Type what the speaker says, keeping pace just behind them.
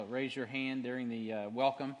raise your hand during the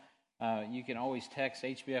welcome. You can always text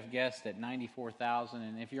HBF guest at 94,000,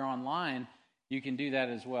 and if you're online, you can do that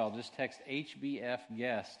as well. Just text HBF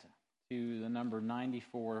guest to the number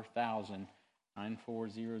 94,000,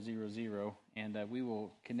 94000, and we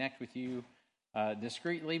will connect with you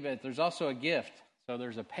discreetly. But there's also a gift, so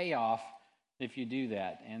there's a payoff if you do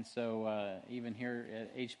that. And so even here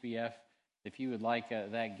at HBF, if you would like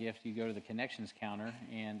that gift, you go to the connections counter,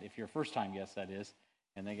 and if you're a first-time guest, that is,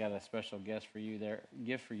 and they got a special gift for you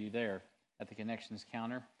there at the connections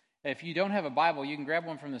counter. If you don't have a Bible, you can grab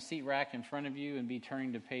one from the seat rack in front of you and be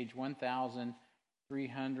turning to page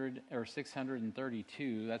 1,300 or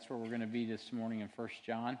 632. That's where we're going to be this morning in 1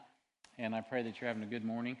 John, and I pray that you're having a good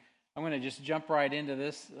morning. I'm going to just jump right into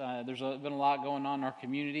this. There's been a lot going on in our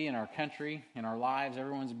community, in our country, in our lives.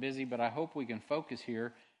 Everyone's busy, but I hope we can focus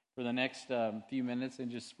here for the next few minutes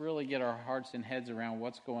and just really get our hearts and heads around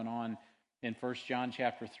what's going on in 1 John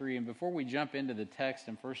chapter 3. And before we jump into the text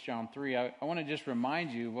in 1 John 3, I want to just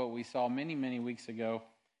remind you of what we saw many, many weeks ago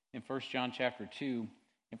in 1 John chapter 2.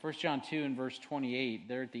 In 1 John 2 and verse 28,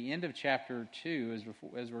 there at the end of chapter 2,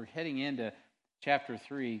 as we're heading into chapter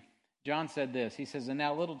 3, John said this. He says, "And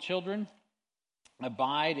now, little children,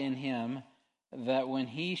 abide in him, that when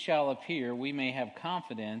he shall appear, we may have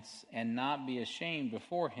confidence and not be ashamed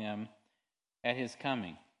before him at his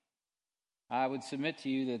coming." I would submit to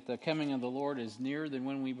you that the coming of the Lord is nearer than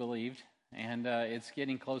when we believed, and it's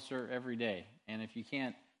getting closer every day. And if you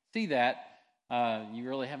can't see that, you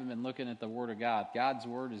really haven't been looking at the Word of God. God's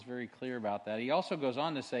Word is very clear about that. He also goes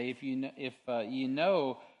on to say, if you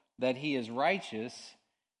know that he is righteous,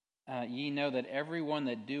 ye know that everyone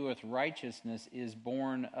that doeth righteousness is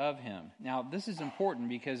born of him. Now, this is important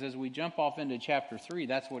because as we jump off into chapter 3,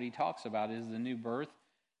 that's what he talks about, is the new birth,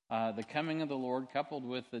 the coming of the Lord coupled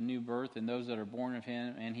with the new birth and those that are born of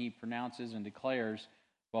him, and he pronounces and declares,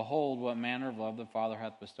 "Behold, what manner of love the Father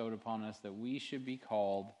hath bestowed upon us, that we should be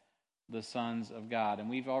called the sons of God." And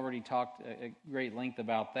we've already talked at great length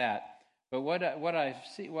about that. But what I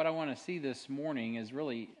want to see this morning is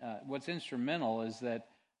really what's instrumental is that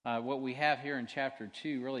what we have here in chapter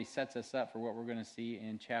 2 really sets us up for what we're going to see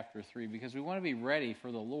in chapter 3, because we want to be ready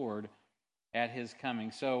for the Lord at his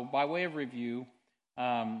coming. So by way of review,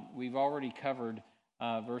 we've already covered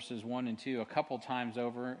verses 1 and 2 a couple times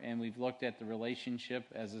over, and we've looked at the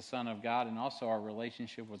relationship as the Son of God and also our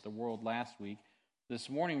relationship with the world last week. This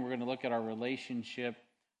morning we're going to look at our relationship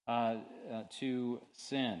to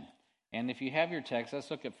sin. And if you have your text, let's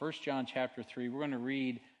look at 1 John chapter 3. We're going to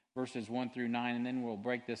read verses 1 through 9, and then we'll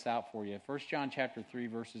break this out for you. 1 John chapter 3,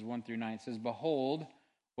 verses 1 through 9, it says, "Behold,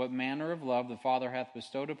 what manner of love the Father hath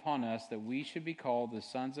bestowed upon us, that we should be called the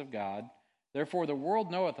sons of God. Therefore the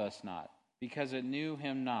world knoweth us not, because it knew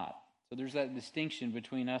him not." So there's that distinction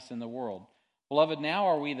between us and the world. "Beloved, now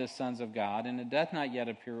are we the sons of God, and it doth not yet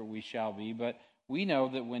appear what we shall be, but we know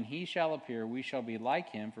that when he shall appear, we shall be like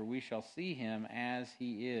him, for we shall see him as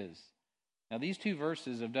he is." Now, these two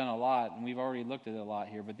verses have done a lot, and we've already looked at it a lot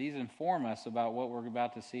here, but these inform us about what we're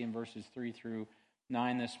about to see in verses 3 through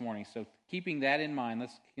 9 this morning. So keeping that in mind,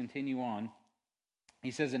 let's continue on.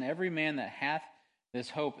 He says, "And every man that hath this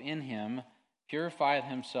hope in him purifieth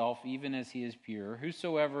himself even as he is pure.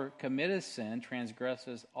 Whosoever committeth sin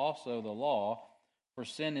transgresseth also the law, for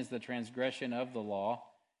sin is the transgression of the law.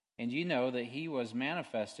 And ye know that he was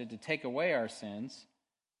manifested to take away our sins,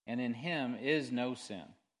 and in him is no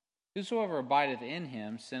sin. Whosoever abideth in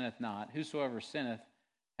him sinneth not. Whosoever sinneth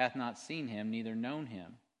hath not seen him, neither known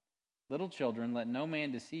him. Little children, let no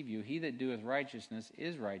man deceive you. He that doeth righteousness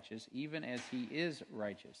is righteous, even as he is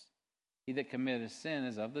righteous. He that committeth sin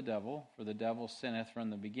is of the devil, for the devil sinneth from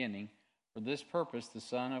the beginning. For this purpose the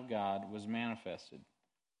Son of God was manifested,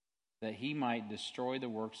 that he might destroy the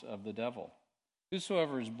works of the devil.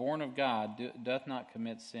 Whosoever is born of God doth not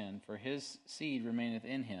commit sin, for his seed remaineth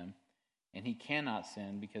in him, and he cannot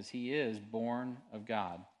sin, because he is born of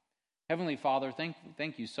God." Heavenly Father,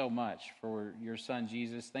 thank you so much for your Son,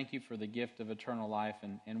 Jesus. Thank you for the gift of eternal life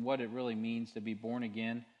and what it really means to be born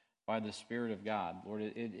again by the Spirit of God. Lord,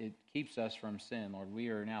 it keeps us from sin. Lord, we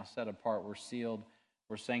are now set apart. We're sealed.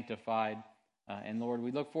 We're sanctified. And Lord,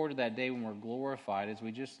 we look forward to that day when we're glorified. As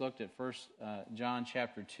we just looked at 1 John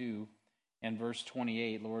chapter 2, and verse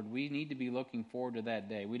 28, Lord, we need to be looking forward to that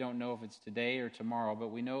day. We don't know if it's today or tomorrow, but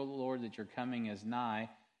we know, Lord, that your coming is nigh.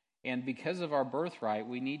 And because of our birthright,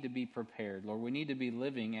 we need to be prepared. Lord, we need to be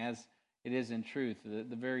living as it is in truth,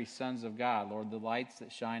 the very sons of God, Lord, the lights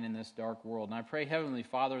that shine in this dark world. And I pray, Heavenly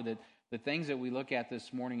Father, that the things that we look at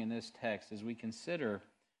this morning in this text, as we consider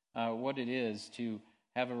what it is to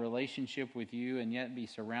have a relationship with you and yet be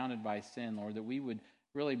surrounded by sin, Lord, that we would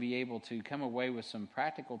really be able to come away with some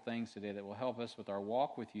practical things today that will help us with our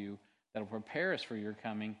walk with you, that will prepare us for your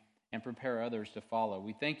coming and prepare others to follow.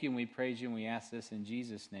 We thank you and we praise you, and we ask this in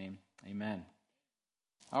Jesus' name. Amen.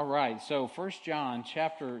 All right, so 1 John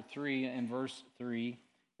chapter 3 and verse 3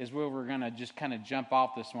 is where we're going to just kind of jump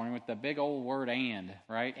off this morning with the big old word and,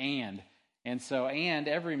 right? And so, and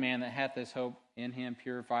every man that hath this hope in him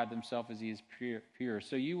purified himself as he is pure.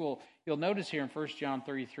 So you'll notice here in 1 John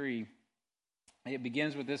 3:3, it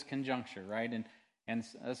begins with this conjuncture, right? And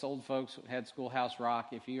us old folks had Schoolhouse Rock.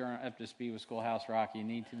 If you aren't up to speed with Schoolhouse Rock, you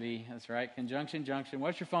need to be. That's right. Conjunction, junction.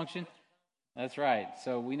 What's your function? That's right.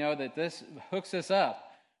 So we know that this hooks us up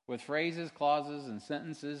with phrases, clauses, and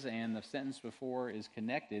sentences, and the sentence before is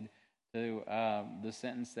connected to the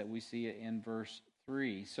sentence that we see in verse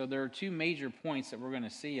 3. So there are two major points that we're going to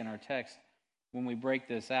see in our text when we break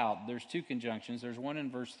this out. There's two conjunctions. There's one in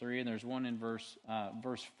verse 3 and there's one in verse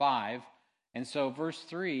 5. And so verse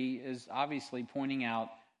 3 is obviously pointing out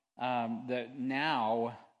that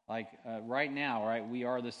now, right now, right, we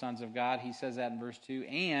are the sons of God. He says that in verse 2.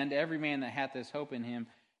 And every man that hath this hope in him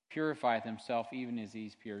purifieth himself even as he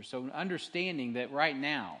is pure. So understanding that right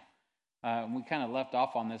now, we kind of left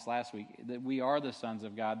off on this last week, that we are the sons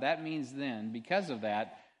of God. That means then, because of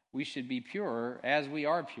that, we should be pure as we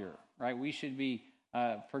are pure, right? We should be,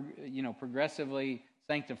 progressively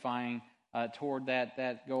sanctifying toward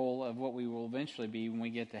that goal of what we will eventually be when we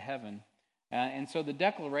get to heaven. And so the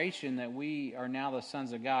declaration that we are now the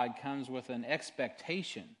sons of God comes with an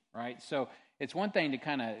expectation, right? So it's one thing to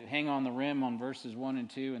kind of hang on the rim on verses 1 and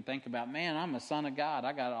 2 and think about, man, I'm a son of God.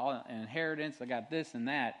 I got all an inheritance. I got this and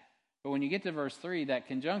that. But when you get to verse 3, that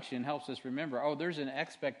conjunction helps us remember, there's an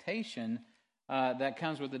expectation that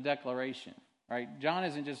comes with the declaration, right? John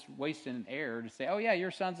isn't just wasting air to say,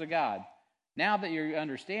 you're sons of God. Now that you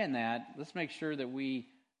understand that, let's make sure that we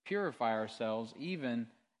purify ourselves even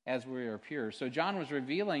as we are pure. So John was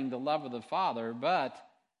revealing the love of the Father, but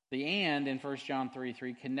the and in 1 John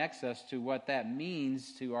 3:3 connects us to what that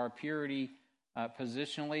means to our purity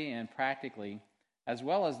positionally and practically, as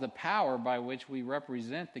well as the power by which we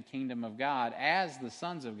represent the kingdom of God as the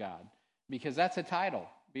sons of God, because that's a title.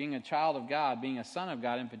 Being a child of God, being a son of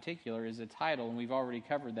God in particular, is a title, and we've already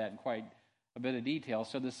covered that in quite a bit of detail.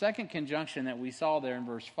 So the second conjunction that we saw there in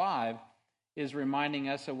verse 5 is reminding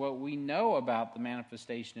us of what we know about the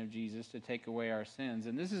manifestation of Jesus to take away our sins.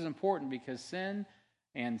 And this is important because sin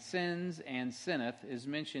and sins and sinneth is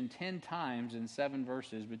mentioned 10 times in 7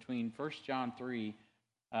 verses between 1 John 3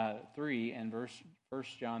 and 1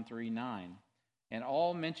 John 3:9. And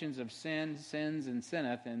all mentions of sin, sins, and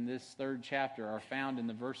sinneth in this third chapter are found in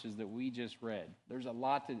the verses that we just read. There's a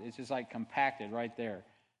lot it's just like compacted right there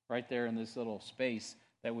in this little space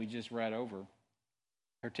that we just read over,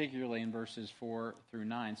 particularly in verses 4 through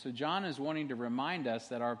 9. So John is wanting to remind us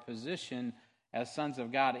that our position as sons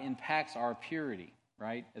of God impacts our purity,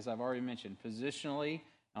 right? As I've already mentioned, positionally,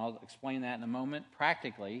 and I'll explain that in a moment.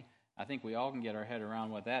 Practically, I think we all can get our head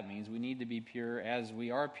around what that means. We need to be pure as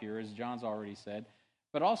we are pure, as John's already said.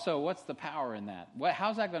 But also, what's the power in that?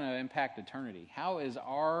 How's that going to impact eternity? How is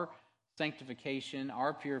our sanctification,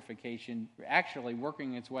 our purification, actually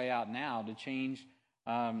working its way out now to change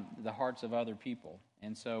the hearts of other people?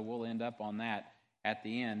 And so we'll end up on that at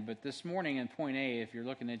the end. But this morning in point A, if you're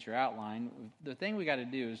looking at your outline, the thing we got to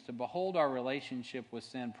do is to behold our relationship with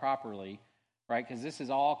sin properly, right? Because this is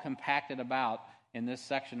all compacted about in this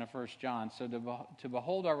section of 1 John. So to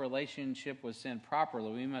behold our relationship with sin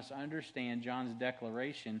properly, we must understand John's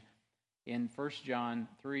declaration in 1 John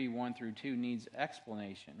 3, 1 through 2 needs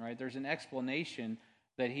explanation, right? There's an explanation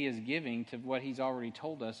that he is giving to what he's already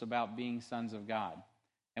told us about being sons of God.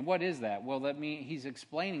 And what is that? Well, that means he's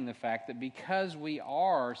explaining the fact that because we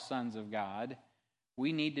are sons of God,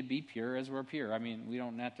 we need to be pure as we're pure. I mean, we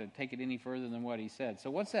don't have to take it any further than what he said.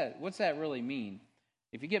 So what's that really mean?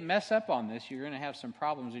 If you get messed up on this, you're going to have some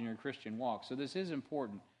problems in your Christian walk. So this is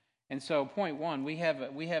important. And so point 1, we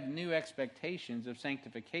have new expectations of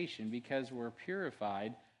sanctification because we're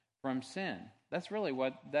purified from sin. That's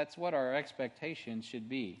what our expectation should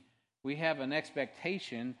be. We have an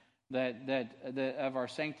expectation that of our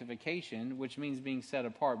sanctification, which means being set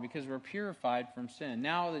apart, because we're purified from sin.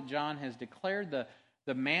 Now that John has declared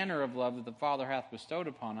the manner of love that the Father hath bestowed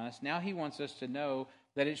upon us, now he wants us to know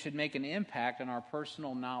that it should make an impact on our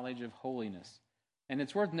personal knowledge of holiness. And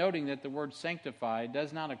it's worth noting that the word sanctified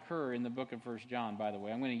does not occur in the book of 1 John, by the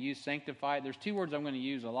way. I'm going to use sanctified. There's 2 words I'm going to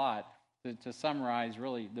use a lot to summarize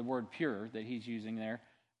really the word pure that he's using there,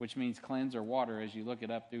 which means cleanse or water as you look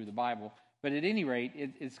it up through the Bible. But at any rate,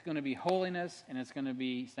 it's going to be holiness and it's going to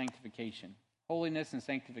be sanctification. Holiness and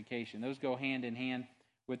sanctification. Those go hand in hand.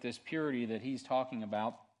 with this purity that he's talking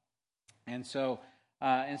about. And so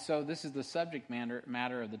this is the subject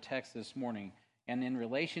matter of the text this morning. And in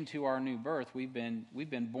relation to our new birth, we've been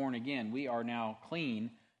born again. We are now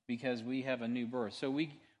clean because we have a new birth. So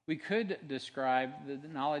we could describe the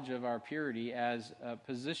knowledge of our purity as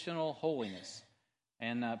positional holiness.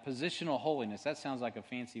 And positional holiness, that sounds like a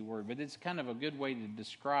fancy word, but it's kind of a good way to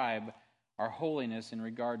describe our holiness in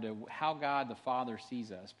regard to how God the Father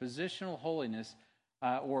sees us. Positional holiness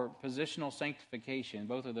or positional sanctification,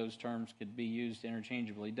 both of those terms could be used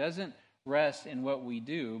interchangeably, doesn't rest in what we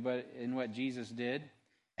do, but in what Jesus did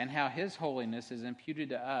and how his holiness is imputed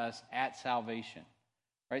to us at salvation.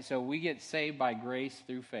 Right? So we get saved by grace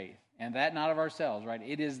through faith, and that not of ourselves, right?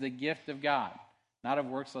 It is the gift of God, not of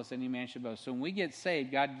works lest any man should boast. So when we get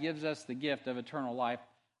saved, God gives us the gift of eternal life.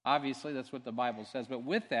 Obviously, that's what the Bible says. But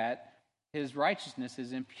with that, his righteousness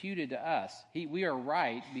is imputed to us. We are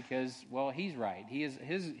right because, well, he's right.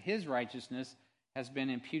 His righteousness has been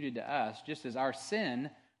imputed to us, just as our sin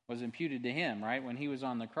was imputed to him, right? When he was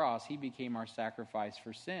on the cross, he became our sacrifice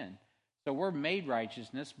for sin. So we're made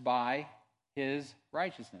righteousness by his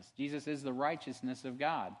righteousness. Jesus is the righteousness of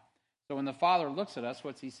God. So when the Father looks at us,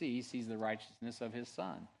 what's he see? He sees the righteousness of his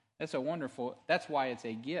Son. That's why it's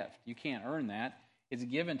a gift. You can't earn that. It's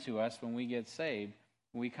given to us when we get saved,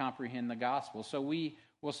 when we comprehend the gospel. So we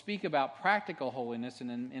will speak about practical holiness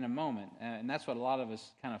in a moment, and that's what a lot of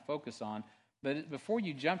us kind of focus on. But before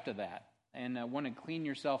you jump to that and want to clean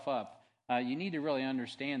yourself up, you need to really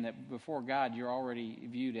understand that before God, you're already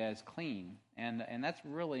viewed as clean. And that's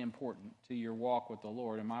really important to your walk with the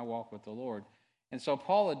Lord and my walk with the Lord. And so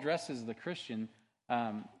Paul addresses the Christian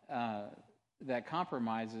that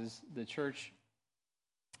compromises the church.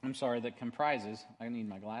 That comprises. I need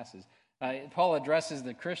my glasses. Paul addresses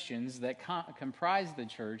the Christians that comprise the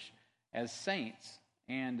church as saints.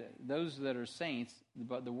 And those that are saints,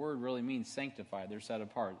 but the word really means sanctified. They're set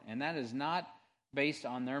apart. And that is not based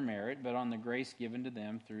on their merit, but on the grace given to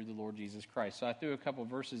them through the Lord Jesus Christ. So I threw a couple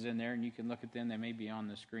verses in there, and you can look at them. They may be on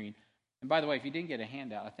the screen. And by the way, if you didn't get a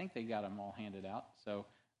handout, I think they got them all handed out. So,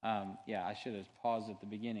 I should have paused at the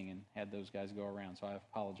beginning and had those guys go around, so I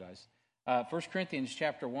apologize. 1 Corinthians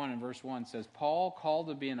chapter 1 and verse 1 says, Paul, called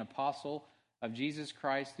to be an apostle of Jesus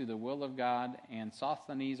Christ through the will of God, and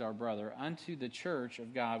Sosthenes our brother, unto the church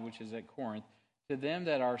of God which is at Corinth, to them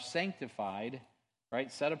that are sanctified,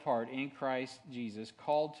 right, set apart in Christ Jesus,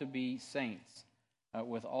 called to be saints,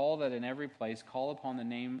 with all that in every place call upon the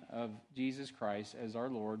name of Jesus Christ as our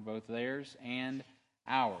Lord, both theirs and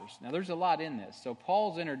ours. Now, there's a lot in this. So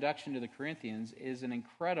Paul's introduction to the Corinthians is an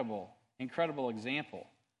incredible example,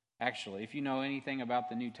 actually. If you know anything about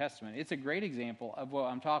the New Testament, it's a great example of what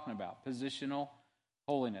I'm talking about, positional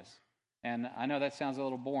holiness. And I know that sounds a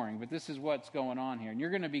little boring, but this is what's going on here. And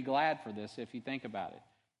you're going to be glad for this if you think about it.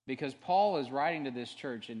 Because Paul is writing to this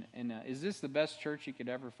church, and is this the best church you could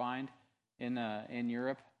ever find in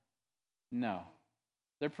Europe? No.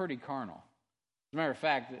 They're pretty carnal. As a matter of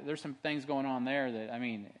fact, there's some things going on there that,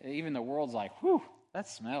 even the world's like, whew, that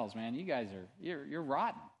smells, man. You guys you're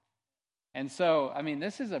rotten. And so,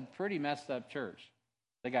 this is a pretty messed up church.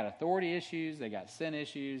 They got authority issues, they got sin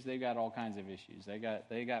issues, they got all kinds of issues.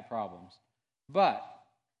 They got problems. But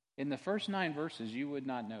in the first 9 verses, you would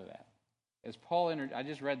not know that. As Paul I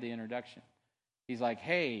just read the introduction. He's like,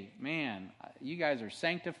 hey, man, you guys are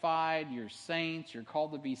sanctified, you're saints, you're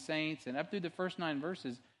called to be saints. And up through the first 9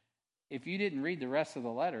 verses, if you didn't read the rest of the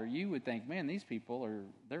letter, you would think, man, these people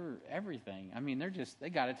they're everything. They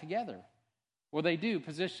got it together. Well, they do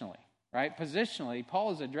positionally, right? Positionally,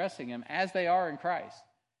 Paul is addressing them as they are in Christ.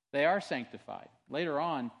 They are sanctified. Later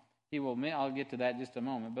on, I'll get to that in just a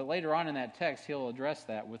moment, but later on in that text, he'll address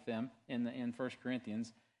that with them in 1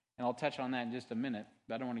 Corinthians. And I'll touch on that in just a minute,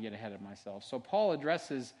 but I don't want to get ahead of myself. So Paul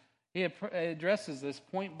addresses this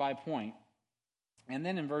point by point, and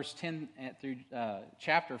then in verse 10 through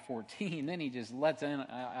chapter 14, then he just lets it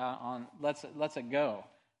go,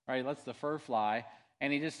 right? He lets the fur fly,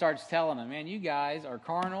 and he just starts telling them, man, you guys are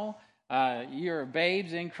carnal. You're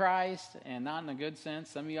babes in Christ, and not in a good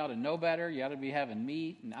sense. Some of you ought to know better. You ought to be having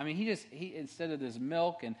meat. And, he instead of this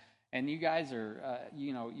milk and you guys are,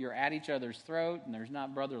 you're at each other's throat, and there's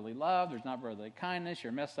not brotherly love, there's not brotherly kindness,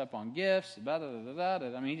 you're messed up on gifts, blah, blah, blah, blah,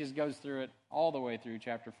 blah. He just goes through it all the way through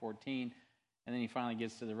chapter 14, and then he finally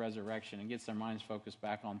gets to the resurrection and gets their minds focused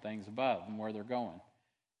back on things above and where they're going.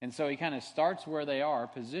 And so he kind of starts where they are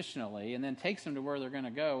positionally, and then takes them to where they're going to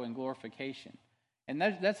go in glorification. And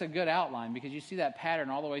that's a good outline, because you see that pattern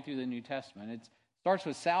all the way through the New Testament. It starts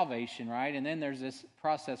with salvation, right? And then there's this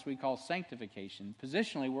process we call sanctification.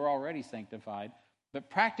 Positionally, we're already sanctified.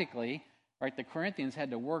 But practically, right, the Corinthians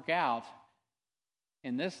had to work out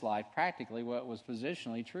in this life practically what was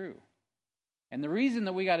positionally true. And the reason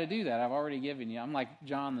that we got to do that, I've already given you. I'm like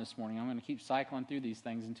John this morning. I'm going to keep cycling through these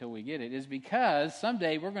things until we get it. Is because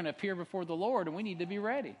someday we're going to appear before the Lord, and we need to be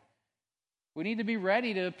ready. We need to be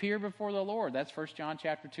ready to appear before the Lord. That's 1 John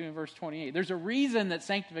chapter 2 and verse 28. There's a reason that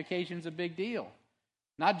sanctification is a big deal.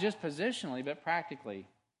 Not just positionally, but practically.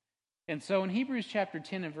 And so in Hebrews chapter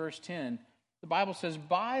 10 and verse 10, the Bible says,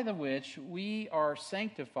 by the which we are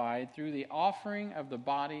sanctified through the offering of the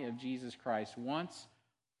body of Jesus Christ once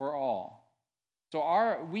for all.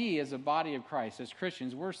 So we as a body of Christ, as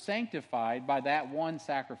Christians, we're sanctified by that one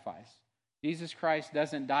sacrifice. Jesus Christ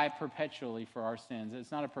doesn't die perpetually for our sins.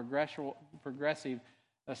 It's not a progressive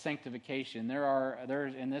sanctification.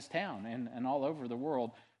 There's in this town and all over the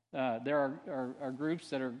world, there are groups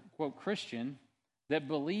that are, quote, Christian, that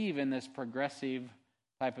believe in this progressive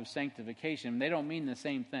type of sanctification. They don't mean the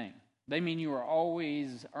same thing. They mean you are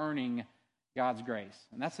always earning God's grace.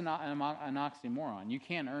 And that's an oxymoron. You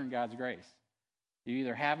can't earn God's grace. You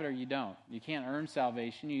either have it or you don't. You can't earn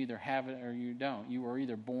salvation. You either have it or you don't. You are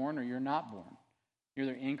either born or you're not born. You're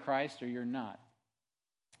either in Christ or you're not.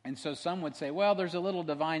 And so some would say, well, there's a little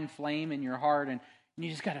divine flame in your heart, and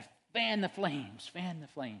you just got to fan the flames.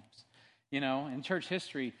 You know, in church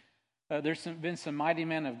history, there's been some mighty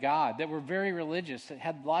men of God that were very religious, that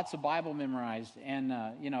had lots of Bible memorized. And,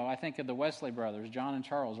 I think of the Wesley brothers, John and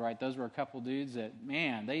Charles, right? Those were a couple dudes that,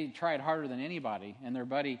 man, they tried harder than anybody. And their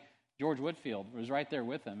buddy, George Whitefield, was right there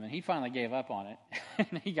with them. And he finally gave up on it.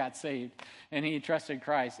 And he got saved. And he trusted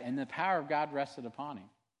Christ. And the power of God rested upon him.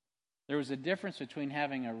 There was a difference between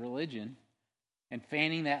having a religion and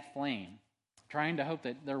fanning that flame, trying to hope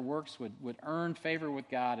that their works would earn favor with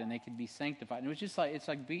God and they could be sanctified. And it was just it's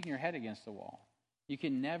like beating your head against the wall. You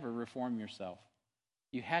can never reform yourself.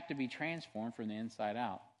 You have to be transformed from the inside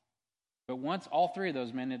out. But once all three of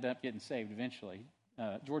those men ended up getting saved eventually,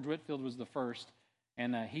 George Whitefield was the first,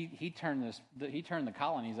 and he turned the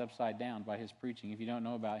colonies upside down by his preaching. If you don't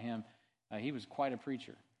know about him, he was quite a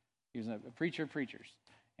preacher. He was a preacher of preachers.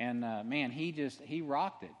 And he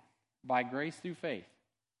rocked it by grace through faith.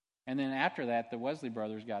 And then after that, the Wesley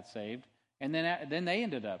brothers got saved, and then they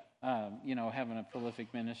ended up, having a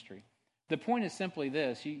prolific ministry. The point is simply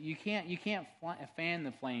this: you can't fan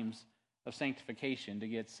the flames of sanctification to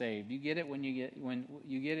get saved. You get it when you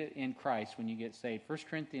get it in Christ when you get saved.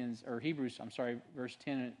 Chapter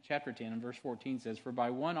 10 and verse 14 says, "For by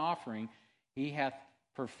one offering he hath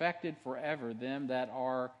perfected forever them that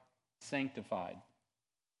are sanctified."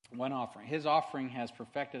 One offering. His offering has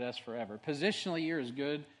perfected us forever. Positionally, you're as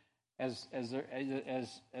good as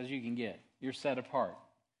you can get. You're set apart.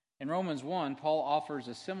 In Romans 1, Paul offers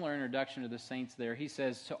a similar introduction to the saints there. He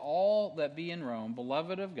says, "To all that be in Rome,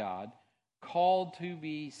 beloved of God, called to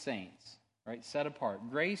be saints," right? Set apart.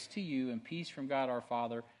 "Grace to you and peace from God our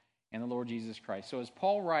Father and the Lord Jesus Christ." So as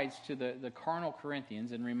Paul writes to the carnal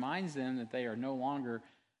Corinthians and reminds them that they are no longer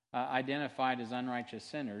identified as unrighteous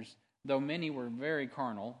sinners, though many were very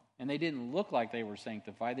carnal, and they didn't look like they were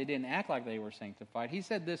sanctified, they didn't act like they were sanctified. He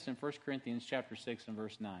said this in 1 Corinthians chapter 6 and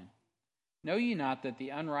verse 9. "Know ye not that the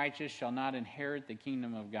unrighteous shall not inherit the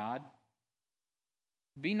kingdom of God?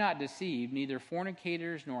 Be not deceived, neither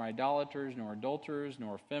fornicators, nor idolaters, nor adulterers,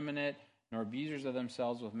 nor effeminate, nor abusers of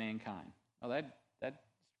themselves with mankind." Well, that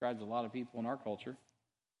describes a lot of people in our culture,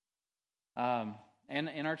 and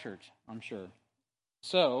in our church, I'm sure.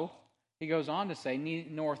 So he goes on to say,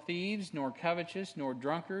 "Nor thieves, nor covetous, nor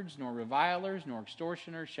drunkards, nor revilers, nor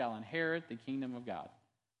extortioners shall inherit the kingdom of God."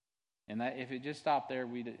 And that if it just stopped there,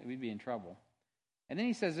 we'd be in trouble. And then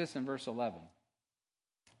he says this in verse 11.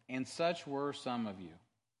 "And such were some of you.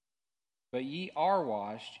 But ye are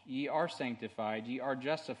washed, ye are sanctified, ye are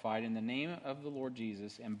justified in the name of the Lord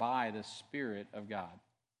Jesus and by the Spirit of God."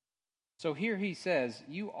 So here he says,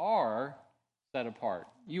 you are set apart.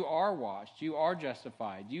 You are washed. You are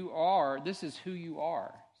justified. This is who you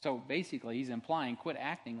are. So basically he's implying quit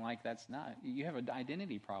acting like that's not. You have an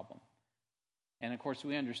identity problem. And of course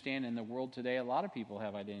we understand in the world today a lot of people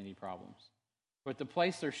have identity problems. But the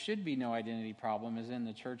place there should be no identity problem is in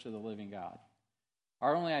the church of the living God.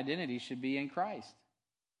 Our only identity should be in Christ.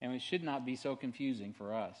 And it should not be so confusing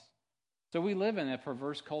for us. So we live in a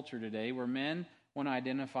perverse culture today where men want to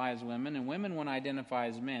identify as women and women want to identify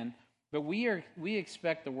as men. But we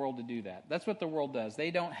expect the world to do that. That's what the world does.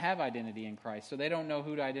 They don't have identity in Christ, so they don't know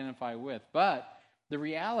who to identify with. But the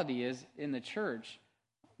reality is, in the church,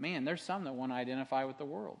 man, there's some that want to identify with the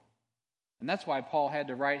world. And that's why Paul had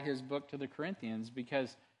to write his book to the Corinthians,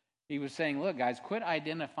 because he was saying, look, guys, quit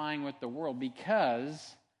identifying with the world,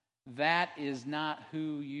 because that is not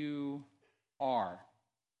who you are,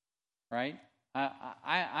 right?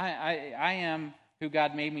 I am who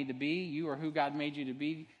God made me to be. You are who God made you to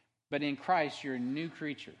be. But in Christ, you're a new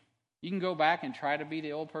creature. You can go back and try to be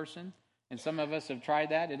the old person, and some of us have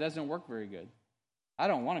tried that. It doesn't work very good. I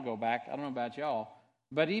don't want to go back. I don't know about y'all.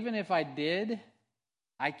 But even if I did,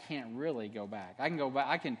 I can't really go back. I can go back.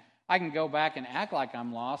 I can go back and act like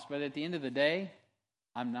I'm lost, but at the end of the day,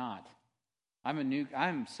 I'm not.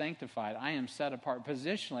 I'm sanctified. I am set apart.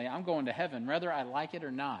 Positionally, I'm going to heaven, whether I like it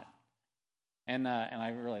or not. And I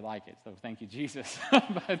really like it, so thank you, Jesus.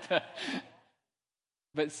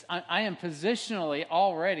 But I am positionally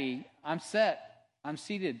already, I'm set, I'm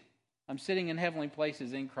seated, I'm sitting in heavenly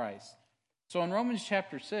places in Christ. So in Romans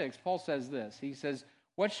chapter 6, Paul says this. He says,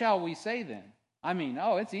 what shall we say then? I mean,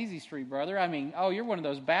 it's easy street, brother. I mean, you're one of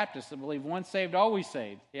those Baptists that believe once saved, always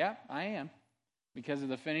saved. Yeah, I am. Because of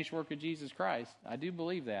the finished work of Jesus Christ. I do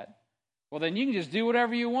believe that. Well, then you can just do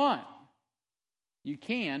whatever you want. You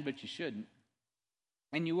can, but you shouldn't.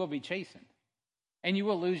 And you will be chastened. And you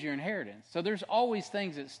will lose your inheritance. So there's always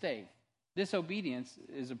things at stake. Disobedience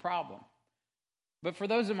is a problem. But for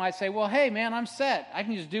those that might say, well, hey, man, I'm set. I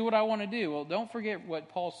can just do what I want to do. Well, don't forget what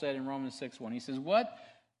Paul said in Romans 6:1. He says,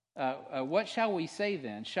 what shall we say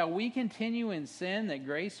then? Shall we continue in sin that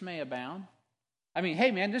grace may abound? I mean,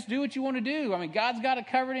 hey, man, just do what you want to do. I mean, God's got it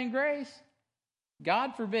covered in grace.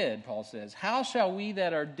 God forbid, Paul says, how shall we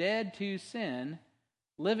that are dead to sin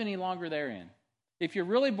live any longer therein? If you're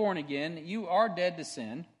really born again, you are dead to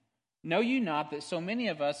sin. Know you not that so many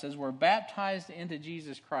of us, as were baptized into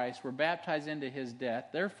Jesus Christ, were baptized into his death?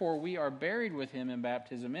 Therefore, we are buried with him in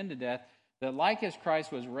baptism into death, that like as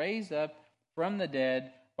Christ was raised up from the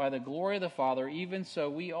dead by the glory of the Father, even so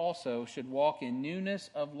we also should walk in newness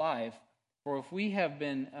of life. For if we have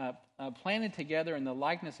been planted together in the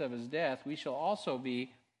likeness of his death, we shall also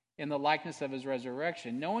be in the likeness of his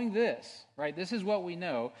resurrection. Knowing this, right, this is what we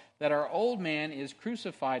know, that our old man is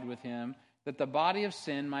crucified with him, that the body of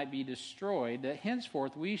sin might be destroyed, that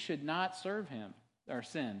henceforth we should not serve him, or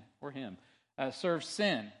sin, or him, serve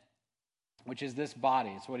sin, which is this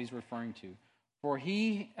body. It's what he's referring to. For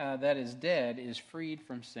he that is dead is freed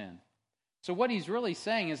from sin. So what he's really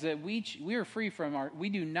saying is that we are free from we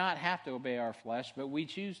do not have to obey our flesh, but we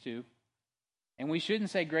choose to. And we shouldn't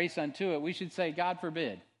say grace unto it. We should say God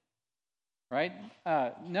forbid. Right?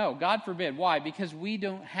 No, God forbid. Why? Because we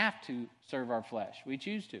don't have to serve our flesh. We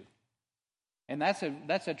choose to. And that's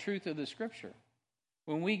a truth of the Scripture.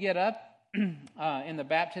 When we get up in the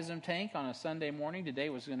baptism tank on a Sunday morning, today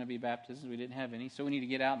was going to be baptism. We didn't have any, so we need to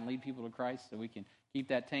get out and lead people to Christ so we can keep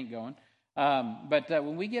that tank going. But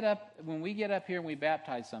when we get up here and we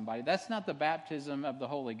baptize somebody, that's not the baptism of the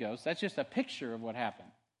Holy Ghost. That's just a picture of what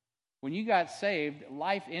happened. When you got saved,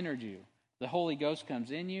 life entered you. The Holy Ghost comes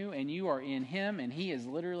in you, and you are in him, and he is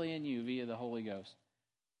literally in you via the Holy Ghost.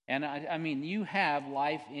 And I mean, you have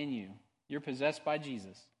life in you. You're possessed by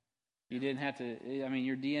Jesus. You didn't have to,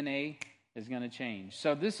 your DNA is going to change.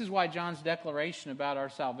 So this is why John's declaration about our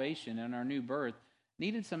salvation and our new birth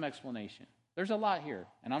needed some explanation. There's a lot here,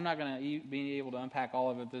 and I'm not going to be able to unpack all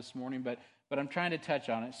of it this morning, but I'm trying to touch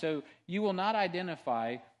on it. So you will not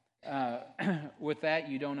identify with that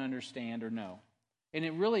you don't understand or know. And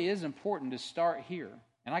it really is important to start here.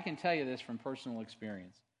 And I can tell you this from personal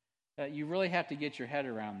experience. You really have to get your head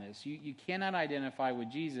around this. You cannot identify with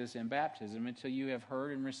Jesus in baptism until you have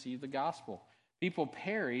heard and received the gospel. People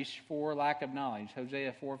perish for lack of knowledge.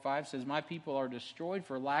 Hosea 4:5 says, my people are destroyed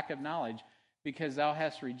for lack of knowledge, because thou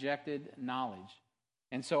hast rejected knowledge.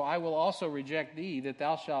 And so I will also reject thee, that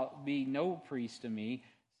thou shalt be no priest to me,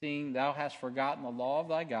 seeing thou hast forgotten the law of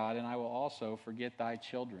thy God, and I will also forget thy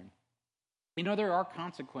children. You know, there are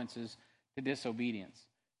consequences to disobedience.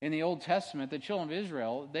 In the Old Testament, the children of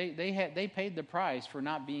Israel, they paid the price for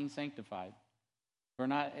not being sanctified.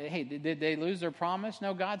 Did they lose their promise?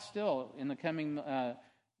 No, God still, in the coming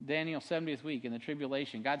Daniel's 70th week in the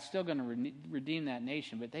tribulation, God's still going to redeem that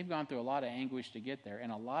nation, but they've gone through a lot of anguish to get there,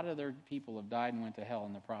 and a lot of their people have died and went to hell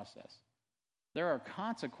in the process. There are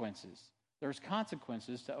consequences. There's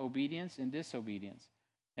consequences to obedience and disobedience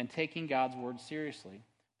and taking God's word seriously.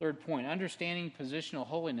 Third point, understanding positional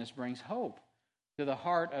holiness brings hope to the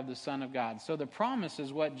heart of the Son of God. So the promise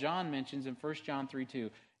is what John mentions in 1 John 3:2.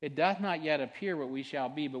 It doth not yet appear what we shall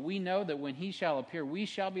be, but we know that when he shall appear, we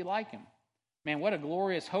shall be like him. Man, what a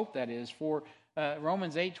glorious hope that is. For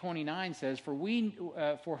Romans 8:29 says,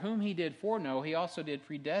 for whom he did foreknow, he also did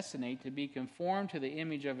predestinate to be conformed to the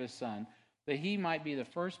image of his Son, that he might be the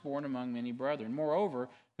firstborn among many brethren. Moreover,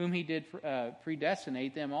 whom he did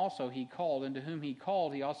predestinate, them also he called, and to whom he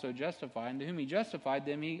called, he also justified, and to whom he justified,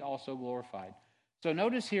 them he also glorified. So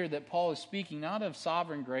notice here that Paul is speaking not of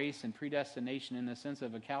sovereign grace and predestination in the sense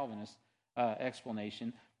of a Calvinist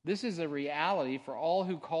explanation, This is a reality for all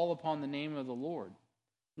who call upon the name of the Lord.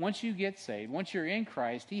 Once you get saved, once you're in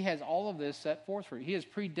Christ, he has all of this set forth for you. He has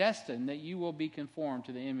predestined that you will be conformed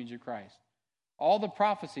to the image of Christ. All the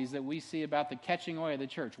prophecies that we see about the catching away of the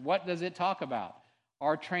church, what does it talk about?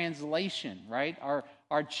 Our translation, right?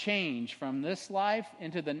 Our change from this life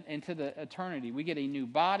into the eternity. We get a new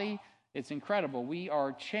body. It's incredible. We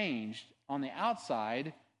are changed on the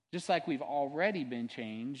outside, just like we've already been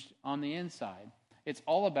changed on the inside. It's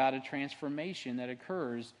all about a transformation that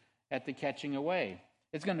occurs at the catching away.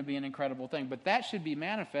 It's going to be an incredible thing. But that should be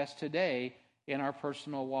manifest today in our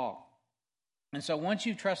personal walk. And so once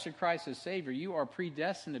you've trusted Christ as Savior, you are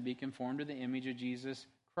predestined to be conformed to the image of Jesus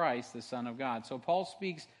Christ, the Son of God. So Paul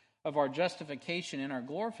speaks of our justification and our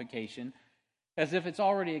glorification as if it's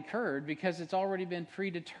already occurred, because it's already been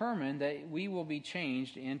predetermined that we will be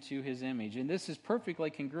changed into his image. And this is perfectly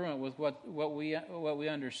congruent with what we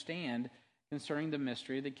understand concerning the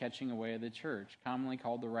mystery of the catching away of the church, commonly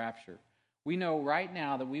called the rapture. We know right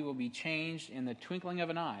now that we will be changed in the twinkling of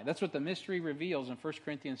an eye. That's what the mystery reveals in 1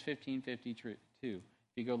 Corinthians 15:52. If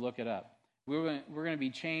you go look it up. We're going to be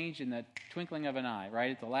changed in the twinkling of an eye, right?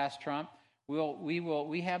 At the last trump,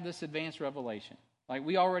 we have this advanced revelation. Like,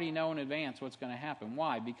 we already know in advance what's going to happen.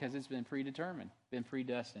 Why? Because it's been predetermined, been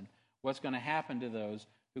predestined. What's going to happen to those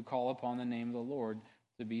who call upon the name of the Lord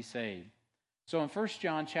to be saved. So in 1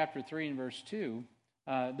 John chapter 3 and verse 2,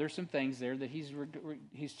 there's some things there that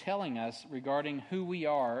he's telling us regarding who we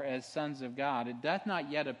are as sons of God. It doth not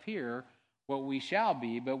yet appear what we shall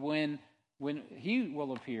be, but when he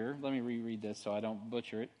will appear, let me reread this so I don't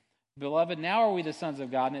butcher it. Beloved, now are we the sons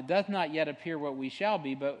of God, and it doth not yet appear what we shall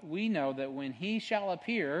be, but we know that when he shall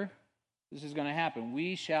appear, this is going to happen,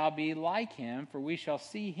 we shall be like him, for we shall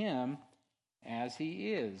see him as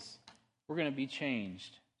he is. We're going to be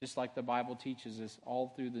changed, just like the Bible teaches us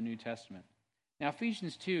all through the New Testament. Now,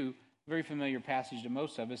 Ephesians 2, a very familiar passage to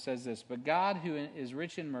most of us, says this, but God, who is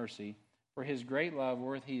rich in mercy, for his great love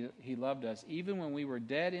wherewith he loved us, even when we were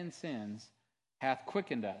dead in sins, hath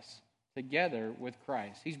quickened us together with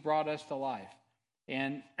Christ. He's brought us to life.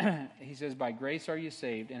 And he says, by grace are you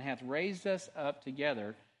saved, and hath raised us up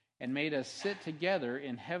together and made us sit together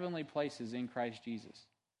in heavenly places in Christ Jesus.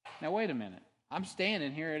 Now, wait a minute. I'm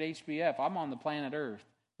standing here at HBF. I'm on the planet Earth.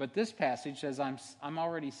 But this passage says I'm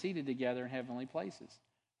already seated together in heavenly places.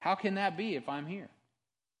 How can that be if I'm here?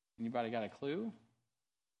 Anybody got a clue?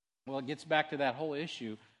 Well, it gets back to that whole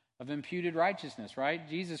issue of imputed righteousness, right?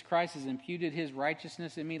 Jesus Christ has imputed his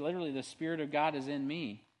righteousness in me. Literally, the Spirit of God is in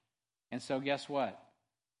me. And so guess what?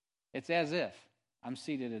 It's as if I'm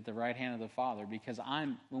seated at the right hand of the Father, because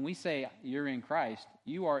when we say you're in Christ,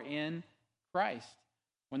 you are in Christ.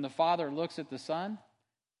 When the Father looks at the Son,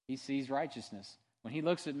 he sees righteousness. When he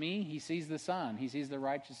looks at me, he sees the Son. He sees the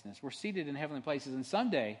righteousness. We're seated in heavenly places, and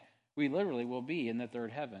someday we literally will be in the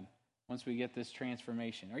third heaven once we get this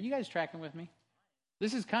transformation. Are you guys tracking with me?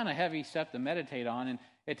 This is kind of heavy stuff to meditate on, and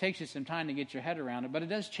it takes you some time to get your head around it, but it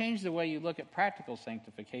does change the way you look at practical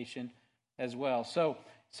sanctification as well. So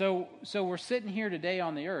we're sitting here today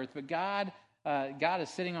on the earth, but God is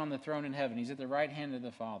sitting on the throne in heaven. He's at the right hand of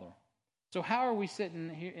the Father. So how are we sitting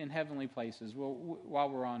here in heavenly places while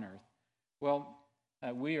we're on earth? Well,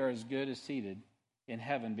 we are as good as seated in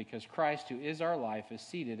heaven, because Christ, who is our life, is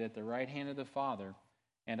seated at the right hand of the Father,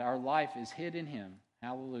 and our life is hid in him.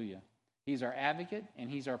 Hallelujah. He's our advocate, and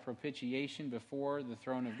he's our propitiation before the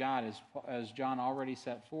throne of God, as John already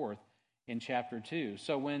set forth in chapter 2.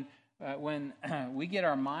 So when we get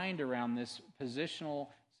our mind around this positional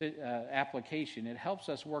application, it helps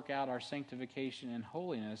us work out our sanctification and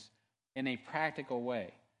holiness in a practical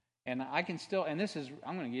way. And I'm going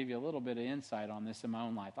to give you a little bit of insight on this in my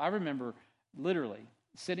own life. I remember literally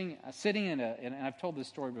sitting in and I've told this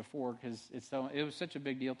story before because it was such a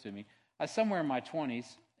big deal to me. I was somewhere in my 20s,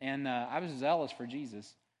 and I was zealous for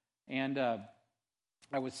Jesus. And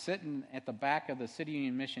I was sitting at the back of the City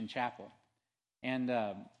Union Mission Chapel. And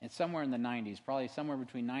it's somewhere in the 90s, probably somewhere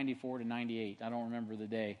between 94 to 98. I don't remember the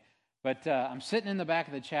day. But I'm sitting in the back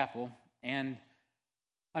of the chapel, and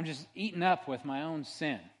I'm just eaten up with my own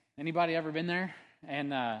sin. Anybody ever been there?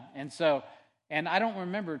 And I don't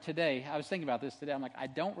remember today. I was thinking about this today. I'm like, I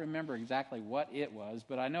don't remember exactly what it was,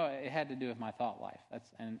 but I know it had to do with my thought life.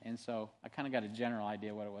 And so I kind of got a general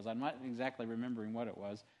idea what it was. I'm not exactly remembering what it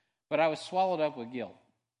was, but I was swallowed up with guilt.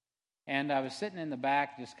 And I was sitting in the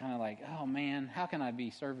back just kind of like, oh man, how can I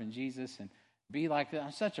be serving Jesus and be like that?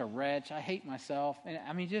 I'm such a wretch. I hate myself. And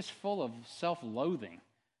I mean, just full of self-loathing.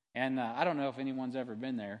 And I don't know if anyone's ever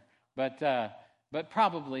been there, but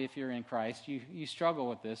probably if you're in Christ, you struggle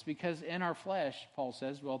with this, because in our flesh, Paul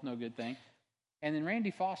says, well, no good thing. And then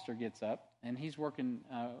Randy Foster gets up and he's working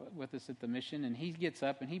with us at the mission, and he gets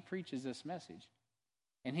up and he preaches this message.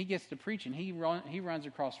 And he gets to preach, and he runs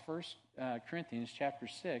across 1 Corinthians chapter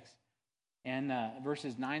 6 and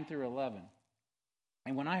verses 9 through 11.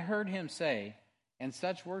 And when I heard him say, and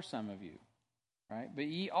such were some of you, right? But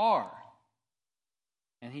ye are,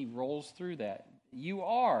 and he rolls through that. You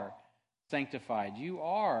are sanctified. You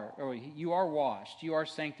are washed. You are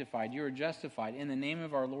sanctified. You are justified in the name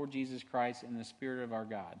of our Lord Jesus Christ and the Spirit of our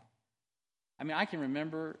God. I mean, I can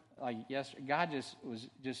remember yesterday, God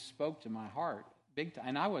just spoke to my heart big time,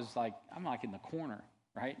 and I'm like in the corner,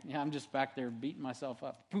 right? Yeah, I'm just back there beating myself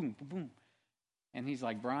up, boom, boom, boom, and he's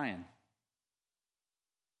like, Brian,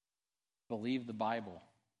 believe the Bible.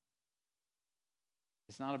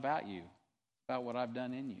 It's not about you. It's about what I've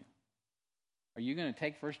done in you. Are you going to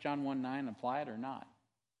take 1 John 1:9 and apply it or not?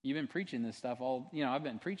 You've been preaching this stuff I've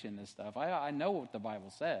been preaching this stuff. I know what the Bible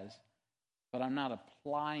says, but I'm not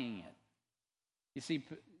applying it. You see,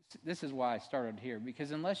 this is why I started here,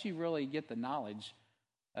 because unless you really get the knowledge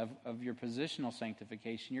of your positional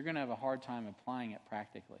sanctification, you're going to have a hard time applying it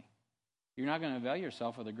practically. You're not going to avail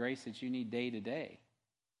yourself of the grace that you need day to day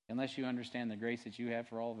unless you understand the grace that you have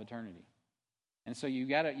for all of eternity. And so you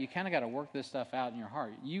kind of got to work this stuff out in your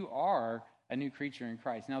heart. You are a new creature in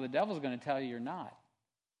Christ. Now, the devil's going to tell you you're not.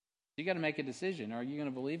 You got to make a decision. Are you going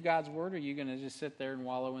to believe God's word, or are you going to just sit there and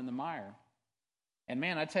wallow in the mire? And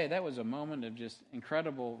man, I tell you, that was a moment of just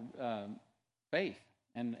incredible faith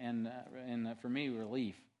and for me,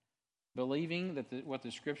 relief. Believing that what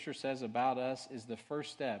the Scripture says about us is the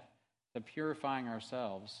first step to purifying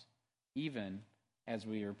ourselves, even as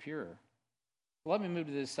we are pure. Let me move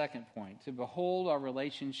to this second point. To behold our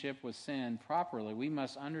relationship with sin properly, we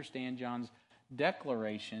must understand John's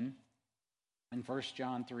declaration in 1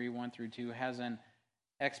 John 3, 1 through 2 has an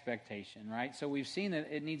expectation, right? So we've seen that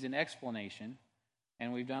it needs an explanation,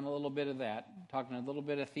 and we've done a little bit of that, talking a little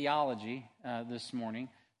bit of theology this morning.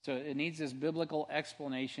 So it needs this biblical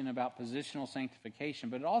explanation about positional sanctification,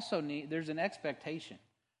 but it also there's an expectation.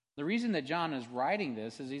 The reason that John is writing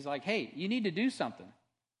this is he's like, hey, you need to do something,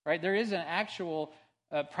 right? There is an actual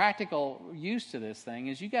practical use to this thing,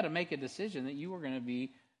 is you got to make a decision that you are going to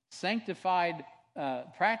be sanctified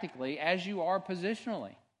practically as you are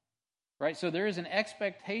positionally, right? So there is an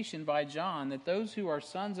expectation by John that those who are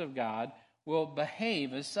sons of God will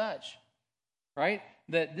behave as such, right?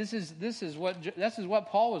 That this is what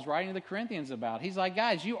Paul was writing to the Corinthians about. He's like,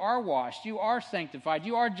 guys, you are washed, you are sanctified,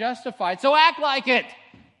 you are justified, so act like it.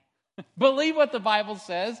 Believe what the Bible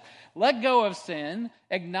says. Let go of sin.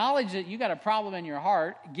 Acknowledge that you got a problem in your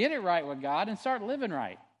heart. Get it right with God and start living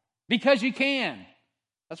right, because you can.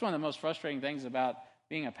 That's one of the most frustrating things about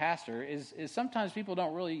being a pastor is sometimes people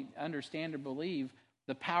don't really understand or believe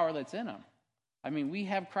the power that's in them. I mean, we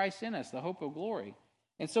have Christ in us, the hope of glory.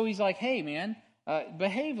 And so he's like, hey, man,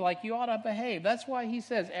 behave like you ought to behave. That's why he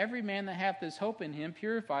says, every man that hath this hope in him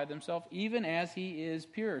purify himself, even as he is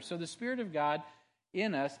pure. So the Spirit of God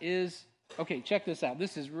in us is, okay, check this out.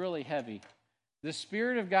 This is really heavy. The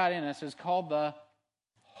Spirit of God in us is called the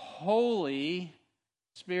Holy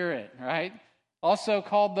Spirit, right? Also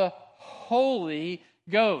called the Holy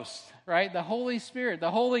Ghost, right? The Holy Spirit, the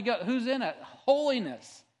Holy Ghost. Who's in it?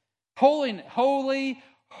 Holiness. Holy, holy,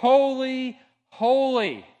 holy,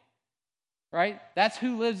 holy, right? That's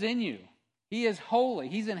who lives in you. He is holy.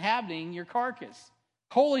 He's inhabiting your carcass.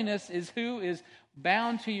 Holiness is who is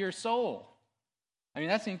bound to your soul. I mean,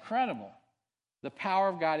 that's incredible. The power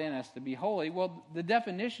of God in us to be holy. Well, the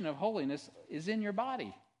definition of holiness is in your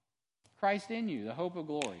body. Christ in you, the hope of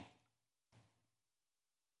glory.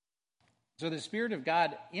 So the Spirit of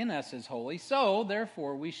God in us is holy, so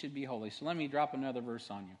therefore we should be holy. So let me drop another verse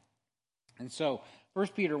on you. And so 1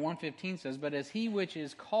 Peter 1:15 says, but as he which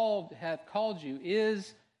is called hath called you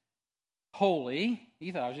is holy.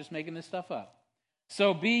 He thought I was just making this stuff up.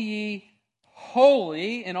 So be ye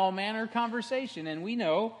holy in all manner of conversation. And we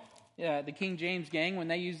know the King James gang, when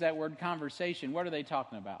they use that word conversation, what are they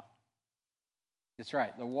talking about? That's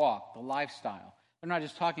right, the walk, the lifestyle. They're not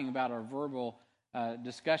just talking about our verbal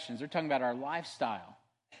discussions. They're talking about our lifestyle,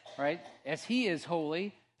 right? As he is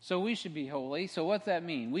holy, so we should be holy. So what's that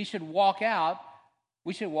mean? We should walk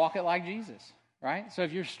it like Jesus, right? So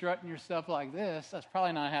if you're strutting your stuff like this, that's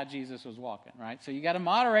probably not how Jesus was walking, right? So you got to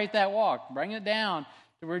moderate that walk. Bring it down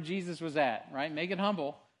to where Jesus was at, right? Make it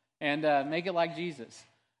humble and make it like Jesus.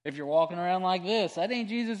 If you're walking around like this, that ain't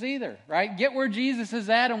Jesus either, right? Get where Jesus is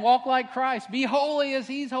at and walk like Christ. Be holy as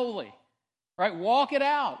he's holy, right? Walk it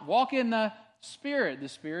out. Walk in the Spirit. The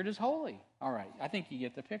Spirit is holy. All right, I think you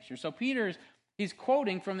get the picture. So he's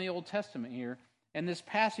quoting from the Old Testament here, and this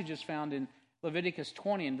passage is found in Leviticus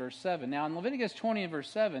 20 and verse 7. Now, in Leviticus 20 and verse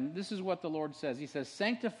 7, this is what the Lord says. He says,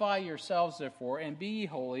 "Sanctify yourselves, therefore, and be ye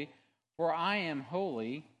holy, for I am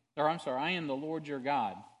holy," I am the Lord your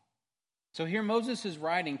God. So here Moses is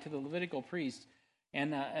writing to the Levitical priests,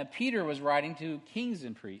 and Peter was writing to kings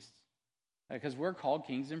and priests, because we're called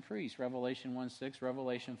kings and priests, Revelation 1:6,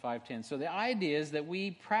 Revelation 5:10. So the idea is that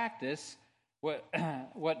we practice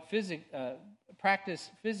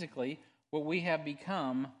practice physically what we have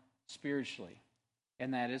become spiritually,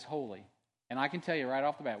 and that is holy. And I can tell you right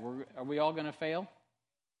off the bat, are we all going to fail?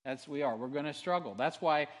 We are. We're going to struggle. That's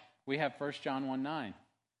why we have 1 John 1:9.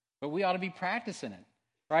 But we ought to be practicing it,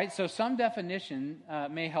 right? So some definition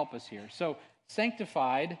may help us here. So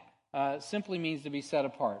sanctified simply means to be set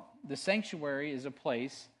apart. The sanctuary is a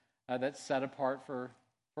place that's set apart for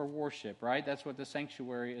worship, right? That's what the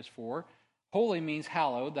sanctuary is for. Holy means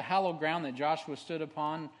hallowed. The hallowed ground that Joshua stood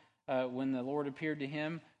upon when the Lord appeared to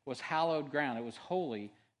him was hallowed ground. It was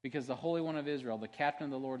holy because the Holy One of Israel, the captain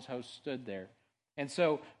of the Lord's host, stood there. And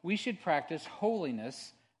so we should practice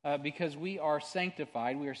holiness because we are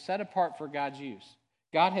sanctified. We are set apart for God's use.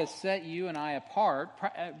 God has set you and I apart,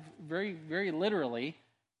 very, very literally,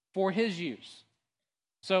 for His use.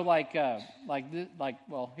 So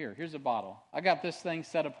here's a bottle. I got this thing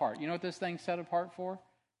set apart. You know what this thing's set apart for?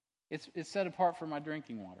 It's set apart for my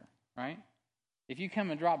drinking water, right? If you come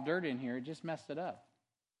and drop dirt in here, it just messed it up.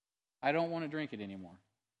 I don't want to drink it anymore.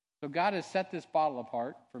 So God has set this bottle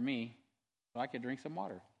apart for me so I could drink some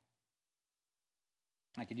water.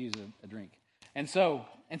 I could use a drink. And so,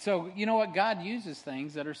 you know what? God uses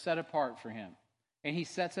things that are set apart for Him. And He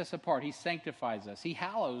sets us apart. He sanctifies us. He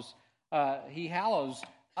hallows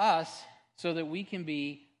us so that we can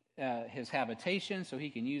be His habitation, so He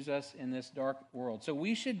can use us in this dark world. So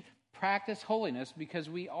we should practice holiness because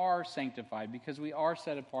we are sanctified, because we are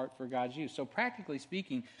set apart for God's use. So practically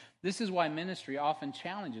speaking, this is why ministry often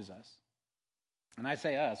challenges us. And I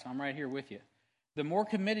say us, I'm right here with you. The more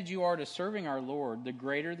committed you are to serving our Lord, the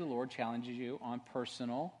greater the Lord challenges you on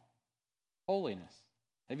personal holiness.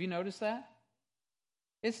 Have you noticed that?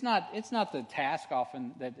 It's not the task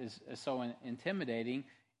often that is so intimidating.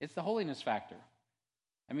 It's the holiness factor.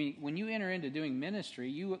 I mean, when you enter into doing ministry,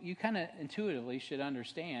 you kind of intuitively should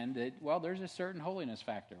understand that, well, there's a certain holiness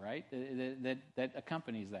factor, right, that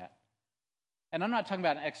accompanies that. And I'm not talking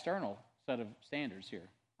about an external set of standards here.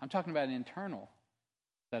 I'm talking about an internal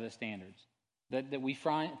set of standards that we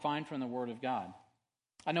find from the Word of God.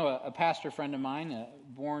 I know a pastor friend of mine,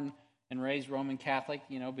 born and raised Roman Catholic.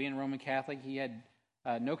 You know, being Roman Catholic, he had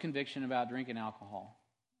no conviction about drinking alcohol.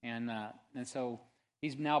 And so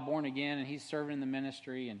he's now born again, and he's serving in the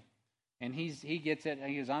ministry, and he gets it.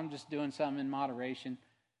 He goes, I'm just doing something in moderation.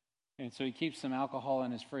 And so he keeps some alcohol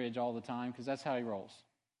in his fridge all the time because that's how he rolls.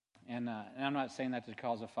 And I'm not saying that to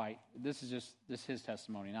cause a fight. This is his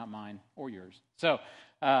testimony, not mine or yours. So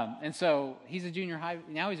he's a junior high.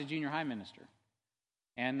 Now he's a junior high minister,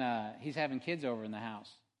 and he's having kids over in the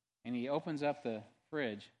house. And he opens up the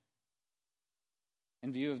fridge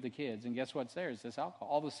in view of the kids, and guess what's there? It's this alcohol.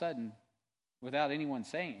 All of a sudden, without anyone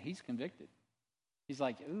saying it, he's convicted. He's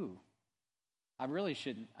like, "Ooh, I really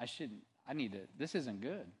shouldn't. I need to. This isn't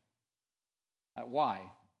good." Why?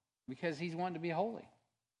 Because he's wanting to be holy.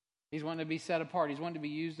 He's wanting to be set apart. He's wanting to be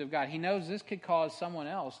used of God. He knows this could cause someone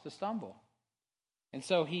else to stumble. And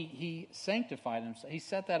so he sanctified himself. He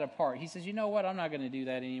set that apart. He says, you know what? I'm not going to do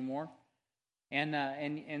that anymore.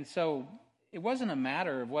 And so it wasn't a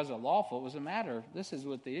matter of was it lawful. It was a matter of, this is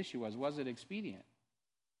what the issue was. Was it expedient?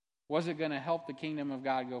 Was it going to help the kingdom of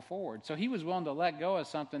God go forward? So he was willing to let go of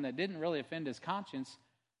something that didn't really offend his conscience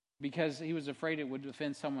because he was afraid it would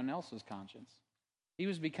offend someone else's conscience. He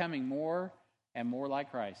was becoming more and more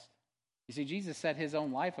like Christ. You see, Jesus set his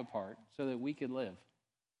own life apart so that we could live.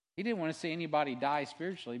 He didn't want to see anybody die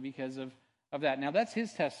spiritually because of that. Now, that's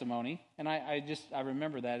his testimony, and I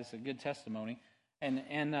remember that. It's a good testimony.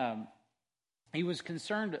 And he was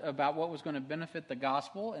concerned about what was going to benefit the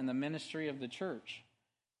gospel and the ministry of the church.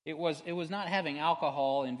 It was not having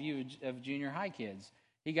alcohol in view of junior high kids.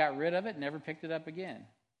 He got rid of it, never picked it up again.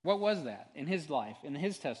 What was that in his life, in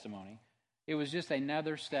his testimony? It was just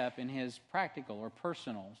another step in his practical or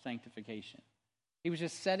personal sanctification. He was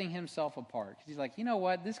just setting himself apart. He's like, you know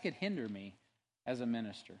what? This could hinder me as a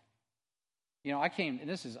minister. You know,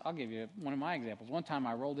 I'll give you one of my examples. One time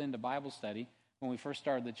I rolled into Bible study when we first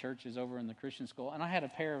started the churches over in the Christian school, and I had a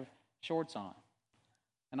pair of shorts on.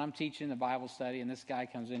 And I'm teaching the Bible study, and this guy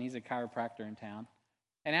comes in. He's a chiropractor in town.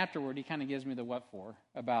 And afterward, he kind of gives me the what for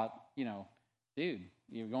about, dude,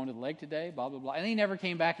 you're going to the lake today, blah, blah, blah. And he never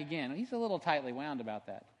came back again. He's a little tightly wound about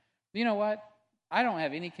that. You know what? I don't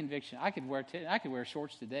have any conviction. I could wear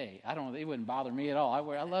shorts today. It wouldn't bother me at all.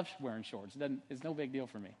 I love wearing shorts. It's no big deal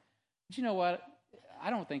for me. But you know what? I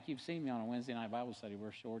don't think you've seen me on a Wednesday night Bible study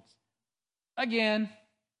wear shorts. Again.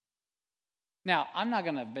 Now, I'm not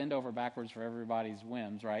going to bend over backwards for everybody's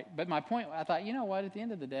whims, right? But my point, I thought, you know what? At the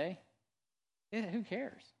end of the day, who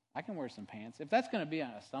cares? I can wear some pants. If that's going to be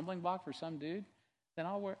a stumbling block for some dude, then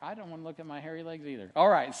I don't want to look at my hairy legs either. All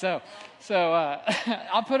right, so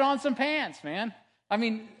I'll put on some pants, man. I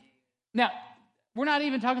mean, now, we're not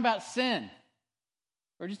even talking about sin.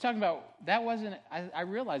 We're just talking about, I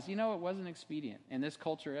realized, it wasn't expedient. In this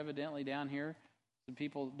culture, evidently down here, the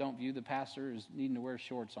people don't view the pastor as needing to wear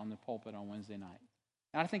shorts on the pulpit on Wednesday night.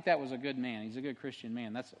 And I think that was a good man. He's a good Christian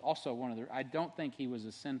man. That's also I don't think he was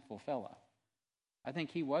a sinful fella. I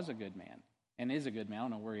think he was a good man and is a good man. I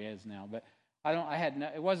don't know where he is now, but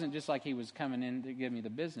it wasn't just like he was coming in to give me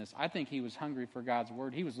the business. I think he was hungry for God's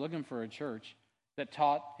word. He was looking for a church that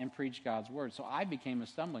taught and preached God's word. So I became a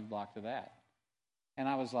stumbling block to that. And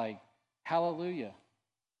I was like, hallelujah.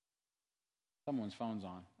 Someone's phone's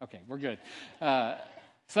on. Okay, we're good.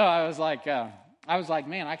 So I was like,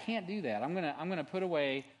 man, I can't do that. I'm gonna put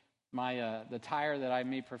away my the tire that I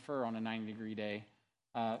may prefer on a 90-degree day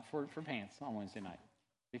for pants on Wednesday night,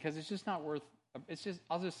 because it's just not worth.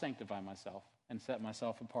 I'll just sanctify myself and set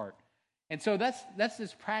myself apart. And so that's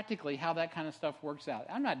just practically how that kind of stuff works out.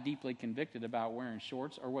 I'm not deeply convicted about wearing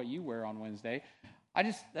shorts or what you wear on Wednesday.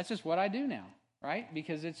 That's just what I do now. Right?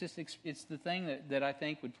 Because it's the thing that I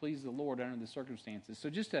think would please the Lord under the circumstances. So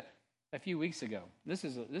just a few weeks ago, this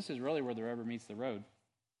is really where the rubber meets the road.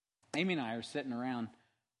 Amy and I are sitting around.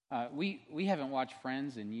 We haven't watched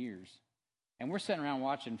Friends in years, and we're sitting around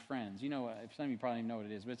watching Friends. Some of you probably know what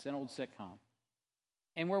it is, but it's an old sitcom.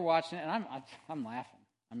 And we're watching it, and I'm laughing.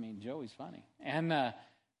 I mean, Joey's funny, and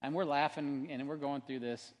we're laughing, and we're going through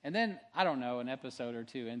this, and then I don't know, an episode or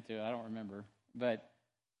two into it, I don't remember, but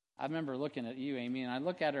I remember looking at you, Amy, and I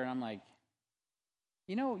look at her, and I'm like,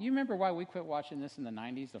 you remember why we quit watching this in the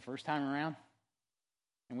 90s the first time around?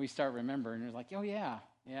 And we start remembering, and it's like, oh, yeah.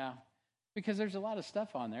 Because there's a lot of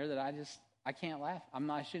stuff on there that I can't laugh.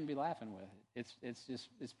 I shouldn't be laughing with.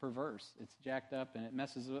 It's perverse. It's jacked up, and it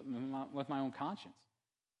messes with my own conscience.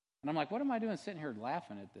 And I'm like, what am I doing sitting here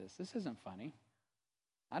laughing at this? This isn't funny.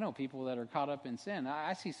 I know people that are caught up in sin.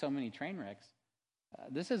 I see so many train wrecks.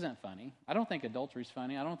 This isn't funny. I don't think adultery's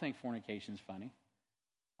funny. I don't think fornication's funny.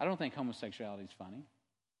 I don't think homosexuality's funny.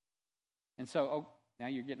 And so, now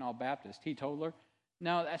you're getting all Baptist, teetotaler.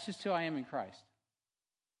 No, that's just who I am in Christ.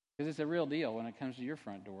 Because it's a real deal when it comes to your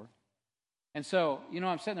front door. And so,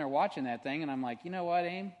 I'm sitting there watching that thing, and I'm like, you know what,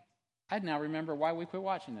 Aim? I now remember why we quit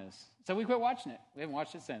watching this. So we quit watching it. We haven't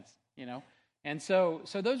watched it since, And so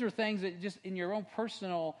those are things that just in your own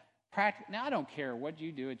personal practice. Now, I don't care what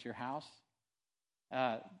you do at your house.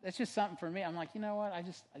 That's just something for me. I'm like, you know what? I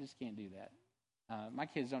just can't do that. My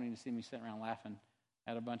kids don't even see me sitting around laughing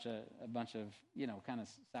at a bunch of kind of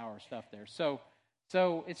sour stuff there. So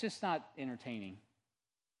it's just not entertaining.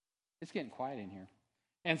 It's getting quiet in here.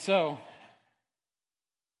 And so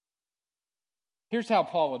here's how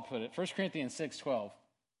Paul would put it. 1 Corinthians 6:12.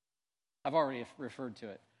 I've already referred to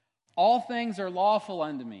it. All things are lawful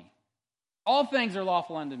unto me. All things are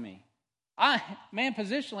lawful unto me.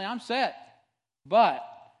 Positionally, I'm set. But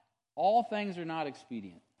all things are not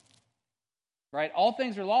expedient. Right? All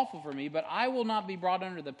things are lawful for me, but I will not be brought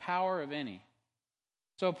under the power of any.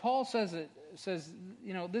 So Paul says,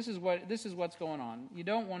 this is what's going on. You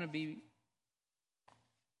don't want to be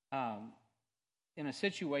in a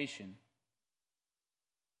situation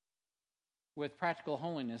with practical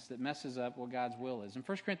holiness that messes up what God's will is. In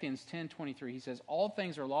 1 Corinthians 10:23, he says, all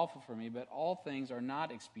things are lawful for me, but all things are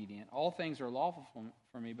not expedient. All things are lawful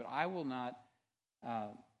for me, but I will not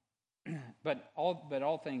but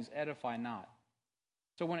all things edify not.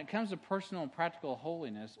 So when it comes to personal and practical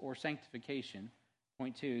holiness or sanctification,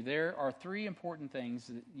 point 2, there are 3 important things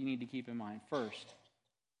that you need to keep in mind. First,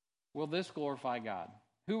 will this glorify God?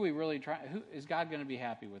 Who is God going to be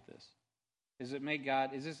happy with this? Does it make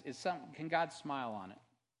God? Can God smile on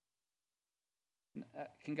it?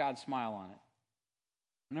 Can God smile on it?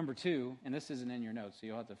 Number 2, and this isn't in your notes, so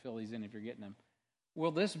you'll have to fill these in if you're getting them.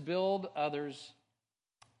 Will this build others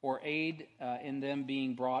or aid in them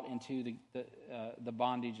being brought into the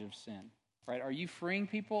bondage of sin? Right? Are you freeing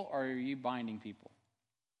people or are you binding people?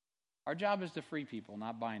 Our job is to free people,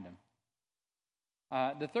 not bind them.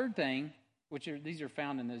 The third thing, these are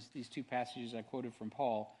found in these 2 passages I quoted from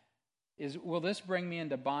Paul, is will this bring me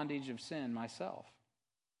into bondage of sin myself?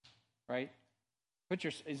 Right?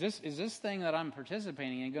 Is this thing that I'm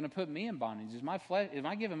participating in going to put me in bondage? Am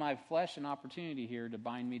I giving my flesh an opportunity here to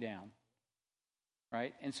bind me down?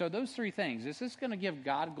 right? And so those three things, is this going to give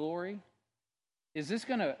God glory? Is this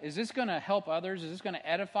going to help others? Is this going to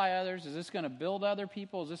edify others? Is this going to build other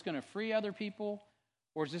people? Is this going to free other people?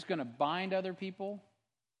 Or is this going to bind other people?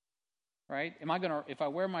 Right? If I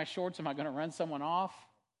wear my shorts, am I going to run someone off?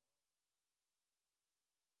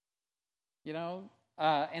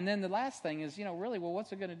 And then the last thing is, really, well,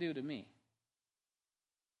 what's it going to do to me?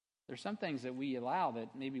 There's some things that we allow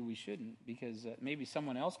that maybe we shouldn't, because maybe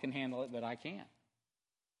someone else can handle it, but I can't.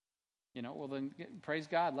 Well, then praise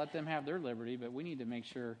God, let them have their liberty, but we need to make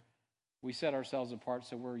sure we set ourselves apart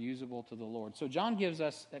so we're usable to the Lord. So John gives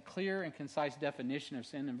us a clear and concise definition of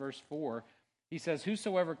sin in verse 4. He says,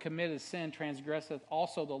 whosoever committeth sin transgresseth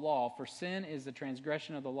also the law, for sin is the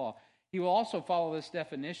transgression of the law. He will also follow this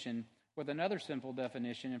definition with another simple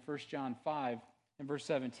definition in 1 John 5 and verse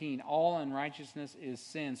 17. All unrighteousness is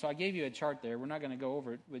sin. So I gave you a chart there. We're not going to go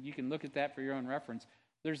over it, but you can look at that for your own reference.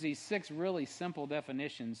 There's these 6 really simple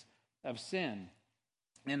definitions of sin.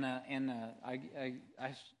 And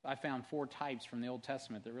I found 4 types from the Old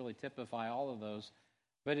Testament that really typify all of those.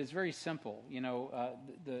 But it's very simple.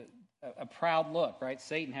 A proud look, right?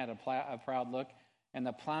 Satan had a proud look. And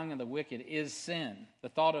the plowing of the wicked is sin. The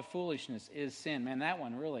thought of foolishness is sin. Man, that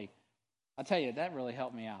one really, I'll tell you, that really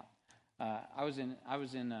helped me out. I was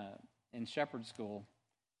in shepherd school,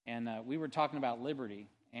 and we were talking about liberty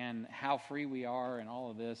and how free we are and all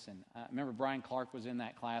of this. And I remember Brian Clark was in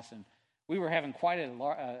that class, and we were having quite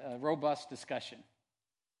a robust discussion.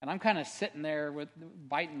 And I'm kind of sitting there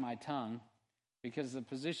biting my tongue, because the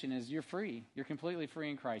position is you're free. You're completely free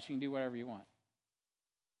in Christ. You can do whatever you want.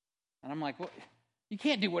 And I'm like, well, you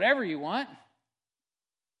can't do whatever you want,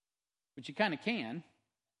 but you kind of can,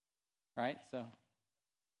 right? So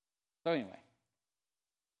anyway,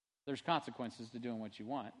 there's consequences to doing what you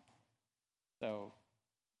want. So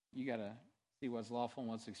you got to see what's lawful and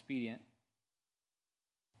what's expedient.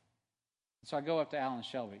 So I go up to Alan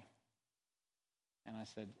Shelby, and I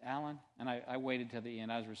said, Alan, and I waited till the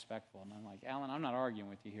end. I was respectful, and I'm like, Alan, I'm not arguing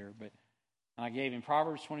with you here, and I gave him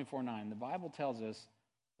Proverbs 24:9. The Bible tells us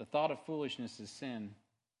the thought of foolishness is sin,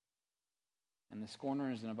 and the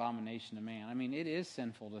scorner is an abomination to man. I mean, it is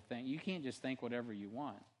sinful to think. You can't just think whatever you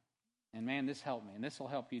want. And man, this helped me, and this will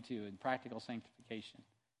help you too in practical sanctification.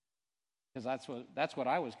 Because that's what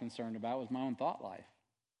I was concerned about, was my own thought life.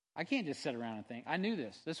 I can't just sit around and think. I knew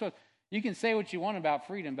this. You can say what you want about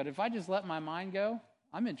freedom, but if I just let my mind go,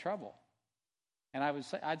 I'm in trouble. And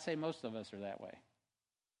I'd say most of us are that way.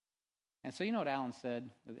 And so you know what Alan said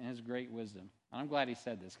in his great wisdom? And I'm glad he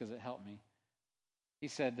said this because it helped me. He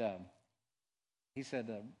said, the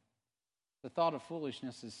thought of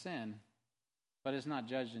foolishness is sin, but it's not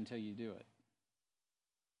judged until you do it.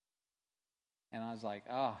 And I was like,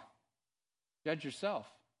 judge yourself,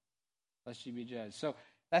 lest you be judged. So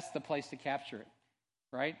that's the place to capture it,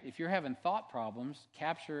 right? If you're having thought problems,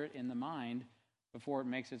 capture it in the mind before it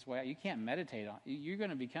makes its way out. You can't meditate on it. You're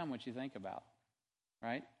going to become what you think about,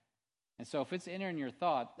 right? And so if it's entering your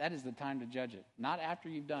thought, that is the time to judge it, not after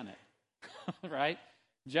you've done it, right?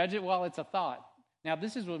 Judge it while it's a thought. Now,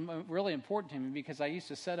 this is really important to me because I used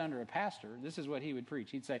to sit under a pastor. This is what he would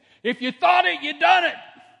preach. He'd say, if you thought it, you done it.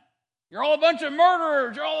 You're all a bunch of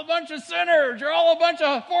murderers. You're all a bunch of sinners. You're all a bunch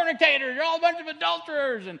of fornicators. You're all a bunch of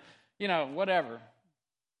adulterers and, whatever.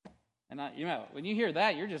 And, when you hear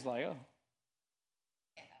that, you're just like, oh.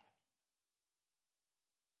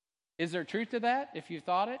 Is there truth to that if you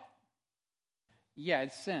thought it? Yeah,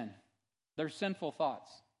 it's sin. They're sinful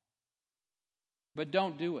thoughts. But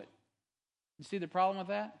don't do it. You see the problem with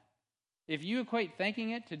that? If you equate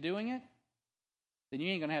thinking it to doing it, then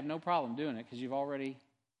you ain't going to have no problem doing it because you've already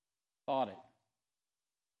thought it.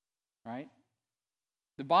 Right?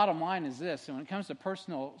 The bottom line is this, and when it comes to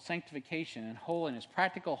personal sanctification and holiness,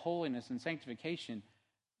 practical holiness and sanctification,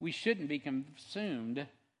 we shouldn't be consumed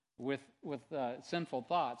with sinful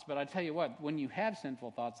thoughts. But I tell you what, when you have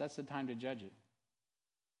sinful thoughts, that's the time to judge it.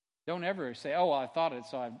 Don't ever say, oh, well, I thought it,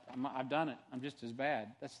 so I've done it. I'm just as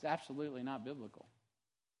bad. That's absolutely not biblical.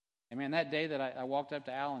 And man, that day that I walked up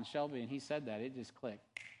to Alan Shelby and he said that, it just clicked.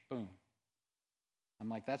 Boom. I'm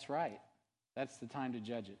like, that's right. That's the time to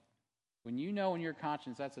judge it. When you know in your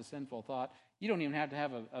conscience that's a sinful thought, you don't even have to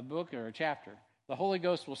have a book or a chapter. The Holy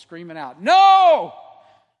Ghost will scream it out. No!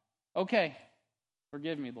 Okay.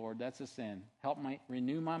 Forgive me, Lord. That's a sin. Help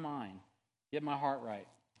renew my mind. Get my heart right.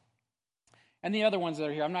 And the other ones that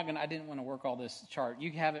are here, I didn't want to work all this chart.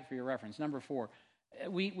 You have it for your reference. Number 4,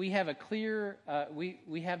 we have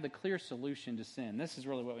we have the clear solution to sin. This is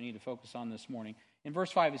really what we need to focus on this morning. In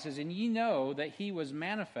verse 5, it says, and ye know that he was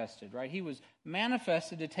manifested, right? He was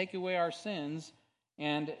manifested to take away our sins,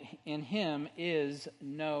 and in him is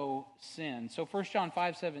no sin. So 1 John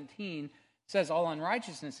 5:17 says all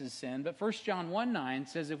unrighteousness is sin, but 1 John 1:9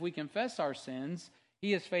 says if we confess our sins,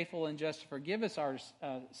 he is faithful and just to forgive us our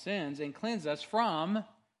sins and cleanse us from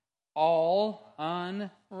all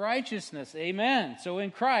unrighteousness. Amen. So in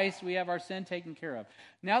Christ, we have our sin taken care of.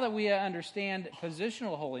 Now that we understand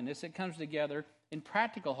positional holiness, it comes together in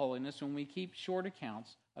practical holiness when we keep short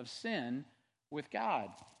accounts of sin with God.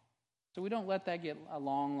 So we don't let that get a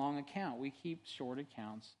long, long account. We keep short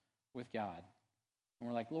accounts with God. And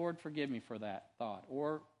we're like, Lord, forgive me for that thought.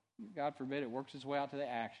 Or, God forbid, it works its way out to the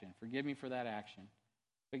action. Forgive me for that action.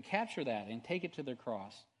 But capture that and take it to the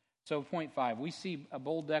cross. So point 5, we see a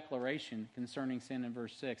bold declaration concerning sin in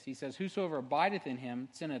verse 6. He says, whosoever abideth in him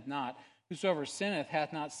sinneth not. Whosoever sinneth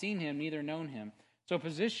hath not seen him, neither known him. So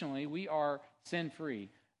positionally, we are sin-free.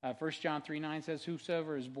 1 John 3:9 says,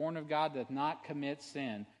 whosoever is born of God doth not commit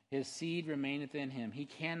sin. His seed remaineth in him. He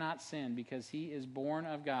cannot sin because he is born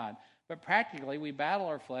of God. But practically, we battle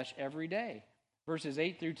our flesh every day. Verses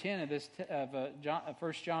 8 through 10 of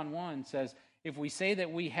 1 John 1 says, if we say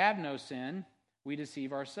that we have no sin, we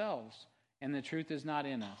deceive ourselves, and the truth is not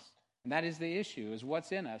in us. And that is the issue, is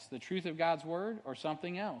what's in us, the truth of God's word or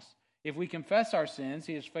something else. If we confess our sins,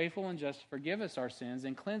 he is faithful and just to forgive us our sins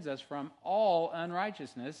and cleanse us from all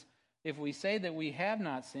unrighteousness. If we say that we have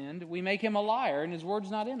not sinned, we make him a liar, and his word's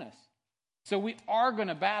not in us. So we are going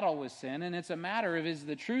to battle with sin, and it's a matter of is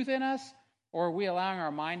the truth in us, or are we allowing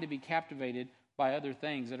our mind to be captivated by other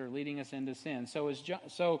things that are leading us into sin? So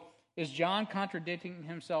is John contradicting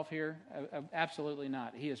himself here? Absolutely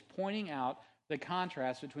not. He is pointing out the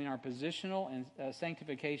contrast between our positional and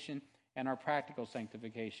sanctification and our practical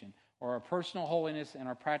sanctification, or our personal holiness and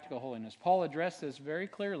our practical holiness. Paul addressed this very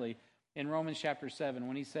clearly in Romans chapter 7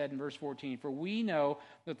 when he said in verse 14, for we know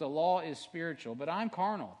that the law is spiritual, but I'm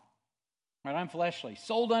carnal, right? I'm fleshly,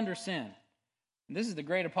 sold under sin. And this is the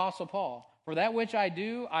great apostle Paul. For that which I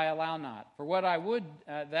do, I allow not. For what I would,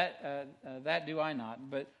 that do I not.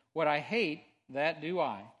 But what I hate, that do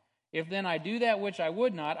I. If then I do that which I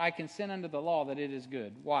would not, I consent unto the law that it is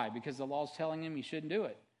good. Why? Because the law is telling him he shouldn't do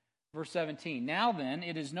it. Verse 17, now then,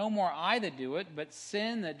 it is no more I that do it, but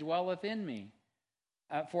sin that dwelleth in me.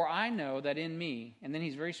 For I know that in me, and then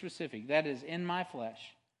he's very specific, that is in my flesh,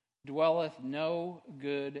 dwelleth no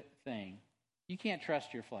good thing. You can't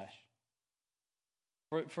trust your flesh.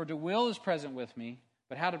 For the will is present with me,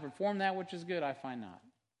 but how to perform that which is good I find not.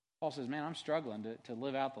 Paul says, man, I'm struggling to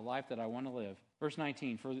live out the life that I want to live. Verse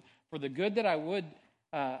 19, for the good that I would,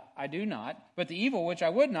 I do not, but the evil which I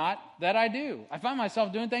would not, that I do. I find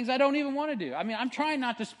myself doing things I don't even want to do. I mean, I'm trying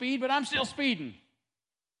not to speed, but I'm still speeding.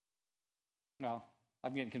 Well,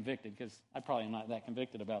 I'm getting convicted because I probably am not that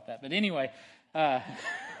convicted about that. But anyway,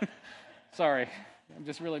 sorry. I'm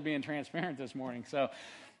just really being transparent this morning. So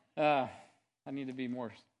I need to be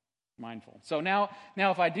more mindful. So now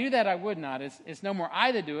if I do that, I would not. It's no more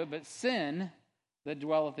I that do it, but sin that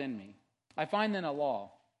dwelleth in me. I find then a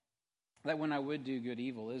law that when I would do good,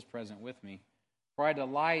 evil is present with me. For I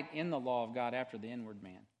delight in the law of God after the inward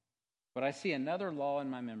man. But I see another law in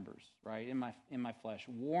my members, right, in my flesh,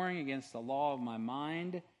 warring against the law of my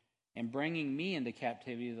mind and bringing me into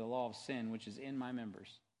captivity to the law of sin, which is in my members.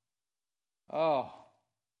 Oh,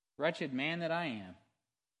 wretched man that I am,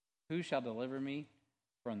 who shall deliver me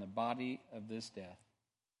from the body of this death?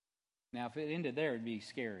 Now, if it ended there, it'd be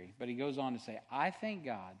scary. But he goes on to say, I thank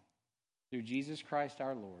God through Jesus Christ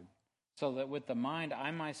our Lord, so that with the mind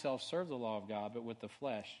I myself serve the law of God, but with the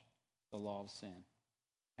flesh, the law of sin.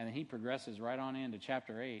 And then he progresses right on into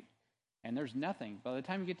chapter 8. And there's nothing, by the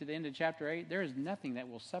time you get to the end of chapter 8, there is nothing that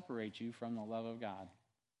will separate you from the love of God.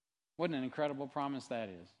 What an incredible promise that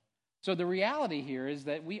is. So the reality here is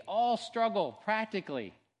that we all struggle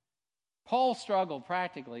practically. Paul struggled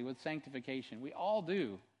practically with sanctification. We all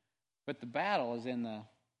do. But the battle is in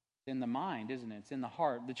the mind, isn't it? It's in the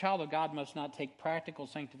heart. The child of God must not take practical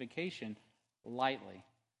sanctification lightly.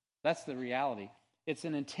 That's the reality. It's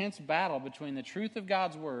an intense battle between the truth of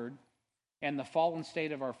God's word and the fallen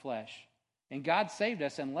state of our flesh. And God saved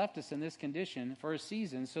us and left us in this condition for a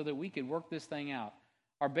season so that we could work this thing out.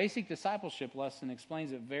 Our basic discipleship lesson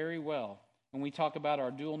explains it very well when we talk about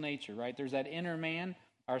our dual nature, right? There's that inner man,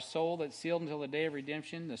 our soul that's sealed until the day of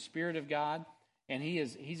redemption, the Spirit of God, and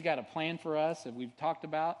He's got a plan for us that we've talked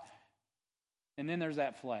about. And then there's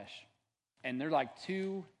that flesh. And they're like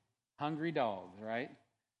two hungry dogs, right?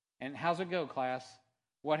 And how's it go, class?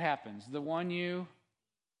 What happens? The one you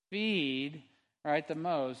feed, right, the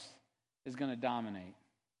most is going to dominate.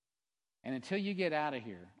 And until you get out of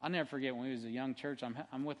here, I'll never forget when we was a young church,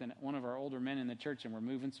 I'm with one of our older men in the church, and we're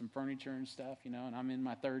moving some furniture and stuff, and I'm in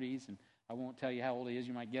my 30s, and I won't tell you how old he is.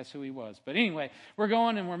 You might guess who he was. But anyway, we're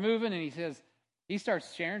going and we're moving, and he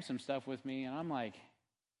starts sharing some stuff with me, and I'm like,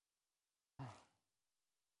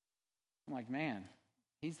 man,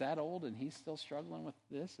 he's that old, and he's still struggling with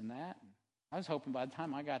this and that. I was hoping by the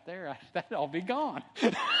time I got there, that'd all be gone.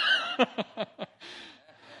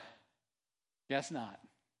 Guess not.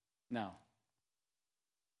 No.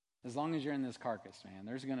 As long as you're in this carcass, man,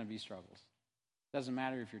 there's going to be struggles. Doesn't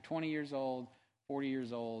matter if you're 20 years old, 40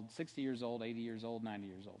 years old, 60 years old, 80 years old, 90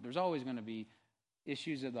 years old. There's always going to be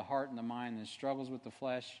issues of the heart and the mind and struggles with the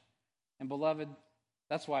flesh. And beloved,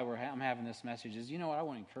 that's why I'm having this message is, you know what, I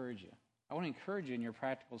want to encourage you. I want to encourage you in your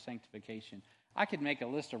practical sanctification. I could make a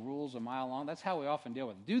list of rules a mile long. That's how we often deal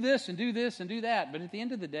with it. Do this and do this and do that. But at the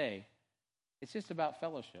end of the day, it's just about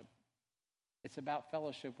fellowship. It's about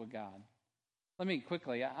fellowship with God. Let me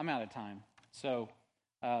quickly, I'm out of time. So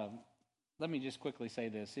let me just quickly say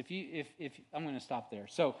this. If I'm going to stop there.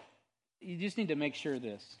 So you just need to make sure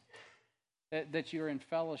that you're in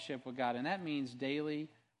fellowship with God. And that means daily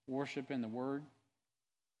worship in the Word,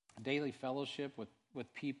 daily fellowship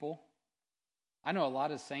with people. I know a lot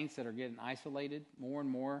of saints that are getting isolated more and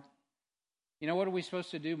more. You know, what are we supposed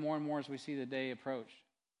to do more and more as we see the day approach?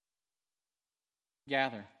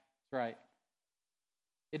 Gather. That's right.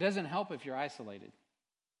 It doesn't help if you're isolated.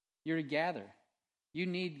 You're to gather. You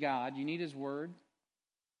need God. You need His Word.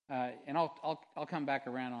 And I'll come back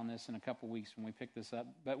around on this in a couple weeks when we pick this up.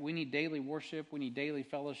 But we need daily worship. We need daily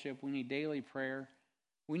fellowship. We need daily prayer.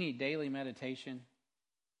 We need daily meditation.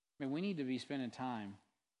 I mean, we need to be spending time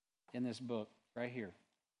in this book right here.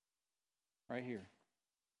 Right here.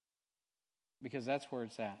 Because that's where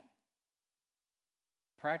it's at.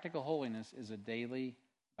 Practical holiness is a daily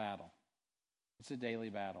battle. It's a daily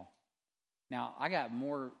battle. Now, I got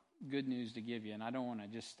more good news to give you, and I don't want to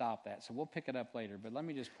just stop that. So we'll pick it up later. But let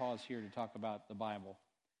me just pause here to talk about the Bible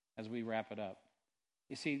as we wrap it up.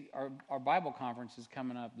 You see, our Bible conference is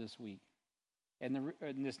coming up this week. And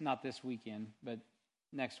not this weekend, but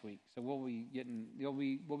next week. So we'll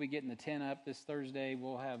be getting the tent up this Thursday.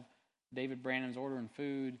 We'll have David Brandon's ordering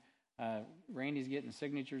food. Randy's getting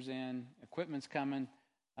signatures in. Equipment's coming.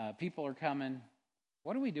 People are coming.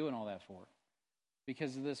 What are we doing all that for?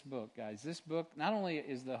 Because of this book, guys. This book, not only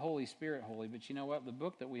is the Holy Spirit holy, but you know what? The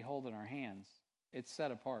book that we hold in our hands, it's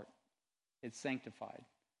set apart. It's sanctified.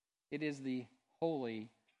 It is the Holy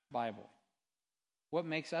Bible. What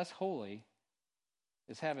makes us holy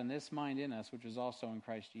is having this mind in us, which is also in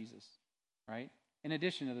Christ Jesus, right? In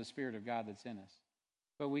addition to the Spirit of God that's in us.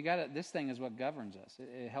 But this thing is what governs us.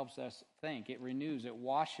 It helps us think. It renews. It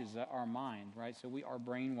washes our mind, right? So we are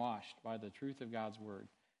brainwashed by the truth of God's Word.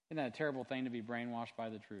 Isn't that a terrible thing to be brainwashed by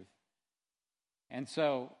the truth? And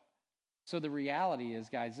so the reality is,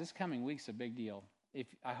 guys, this coming week's a big deal.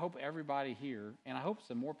 I hope everybody here, and I hope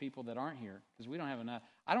some more people that aren't here, because we don't have enough.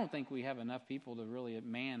 I don't think we have enough people to really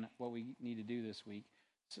man what we need to do this week,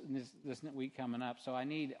 this week coming up. So I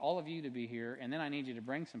need all of you to be here, and then I need you to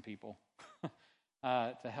bring some people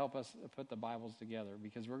to help us put the Bibles together,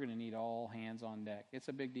 because we're going to need all hands on deck. It's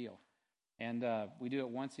a big deal. And we do it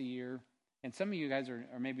once a year. And some of you guys are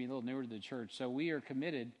maybe a little newer to the church, so we are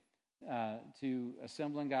committed to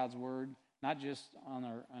assembling God's Word, not just on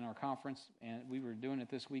our conference. And we were doing it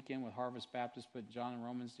this weekend with Harvest Baptist, put John and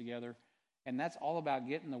Romans together. And that's all about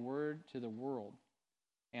getting the Word to the world.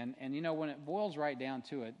 And you know, when it boils right down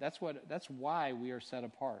to it, that's why we are set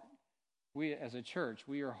apart. We, as a church,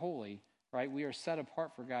 we are holy, right? We are set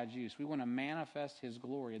apart for God's use. We want to manifest His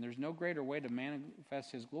glory. And there's no greater way to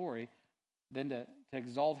manifest His glory than to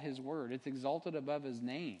exalt His Word. It's exalted above His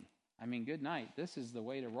name. I mean, good night. This is the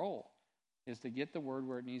way to roll, is to get the Word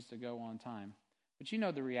where it needs to go on time. But you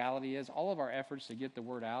know, the reality is all of our efforts to get the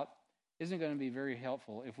Word out isn't going to be very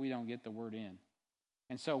helpful if we don't get the Word in.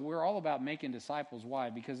 And so we're all about making disciples. Why?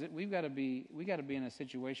 Because we got to be in a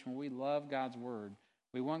situation where we love God's Word.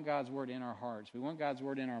 We want God's Word in our hearts. We want God's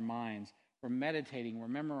Word in our minds. We're meditating. We're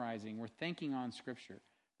memorizing. We're thinking on Scripture.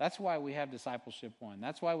 That's why we have Discipleship 1.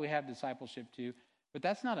 That's why we have Discipleship 2. But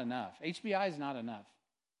that's not enough. HBI is not enough.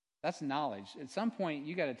 That's knowledge. At some point,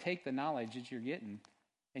 you got to take the knowledge that you're getting,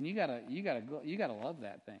 and you got to love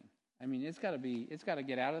that thing. I mean, it's got to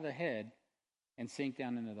get out of the head and sink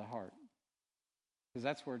down into the heart, because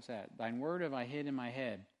that's where it's at. Thine word have I hid in my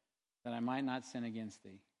head, that I might not sin against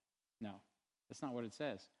thee. No, that's not what it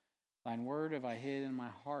says. Thine word have I hid in my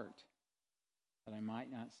heart, that I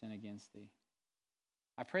might not sin against thee.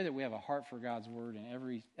 I pray that we have a heart for God's Word in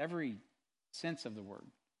every sense of the word,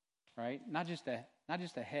 right? Not just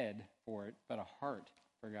a head for it, but a heart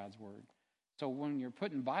for God's Word. So when you're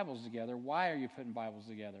putting Bibles together, why are you putting Bibles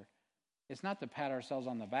together? It's not to pat ourselves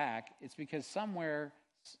on the back. It's because somewhere,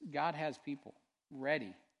 God has people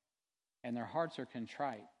ready, and their hearts are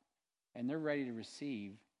contrite, and they're ready to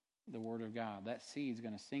receive the Word of God. That seed is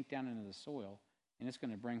going to sink down into the soil, and it's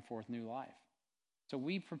going to bring forth new life. So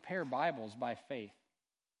we prepare Bibles by faith.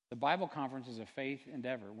 The Bible conference is a faith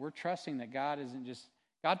endeavor. We're trusting that God isn't just,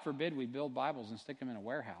 God forbid we build Bibles and stick them in a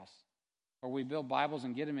warehouse, or we build Bibles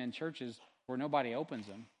and get them in churches where nobody opens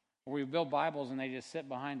them, or we build Bibles and they just sit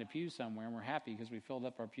behind a pew somewhere and we're happy because we filled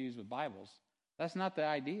up our pews with Bibles. That's not the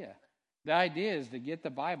idea. The idea is to get the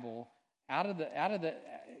Bible out of the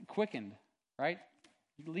quickened, right?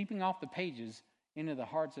 Leaping off the pages into the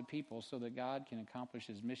hearts of people so that God can accomplish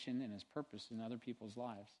his mission and his purpose in other people's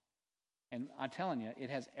lives. And I'm telling you, it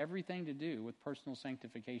has everything to do with personal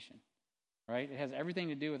sanctification, right? It has everything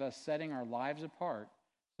to do with us setting our lives apart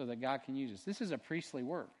so that God can use us. This is a priestly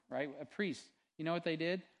work, right? A priest, you know what they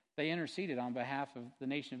did? They interceded on behalf of the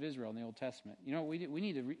nation of Israel in the Old Testament. You know what we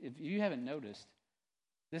need to, if you haven't noticed,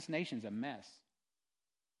 this nation's a mess.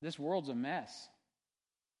 This world's a mess.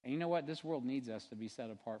 And you know what? This world needs us to be set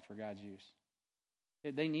apart for God's use.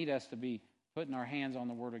 They need us to be putting our hands on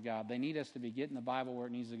the Word of God. They need us to be getting the Bible where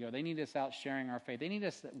it needs to go. They need us out sharing our faith. They need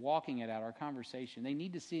us walking it out, our conversation. They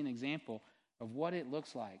need to see an example of what it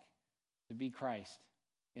looks like to be Christ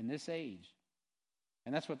in this age.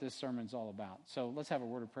 And that's what this sermon's all about. So let's have a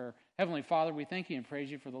word of prayer. Heavenly Father, we thank you and praise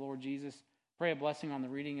you for the Lord Jesus. Pray a blessing on the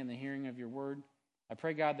reading and the hearing of your word. I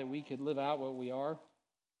pray, God, that we could live out what we are,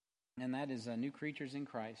 and that is new creatures in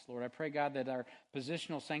Christ. Lord, I pray, God, that our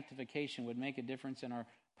positional sanctification would make a difference in our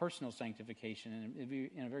personal sanctification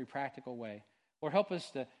in a very practical way. Lord, help us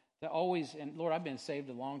to always, and Lord, I've been saved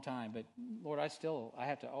a long time, but Lord, I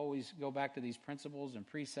have to always go back to these principles and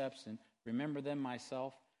precepts and remember them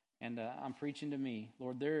myself, and I'm preaching to me.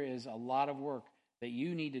 Lord, there is a lot of work that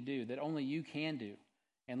you need to do, that only you can do.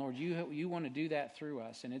 And Lord, you want to do that through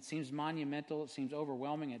us, and it seems monumental, it seems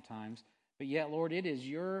overwhelming at times, but yet, Lord, it is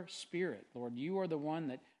your Spirit. Lord, you are the one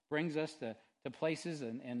that brings us to places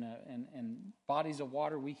and bodies of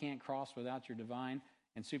water we can't cross without your divine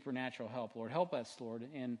and supernatural help. Lord, help us, Lord,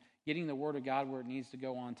 in getting the Word of God where it needs to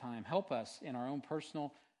go on time. Help us in our own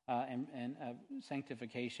personal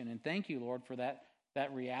sanctification. And thank you, Lord, for that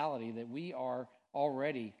reality that we are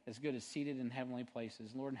already as good as seated in heavenly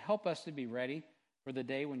places. Lord, help us to be ready for the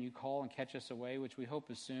day when you call and catch us away, which we hope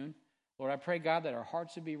is soon. Lord, I pray, God, that our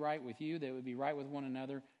hearts would be right with you, that it would be right with one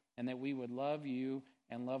another, and that we would love you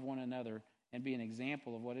and love one another and be an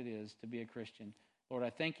example of what it is to be a Christian. Lord,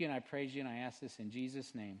 I thank you and I praise you, and I ask this in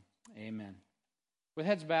Jesus' name. Amen. With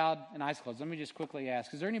heads bowed and eyes closed, let me just quickly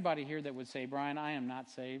ask, is there anybody here that would say, Brian, I am not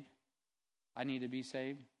saved? I need to be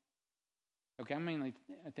saved? Okay,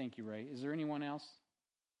 thank you, Ray. Is there anyone else?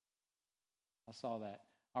 I saw that.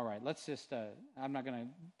 All right, let's just, I'm not going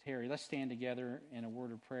to tarry. Let's stand together in a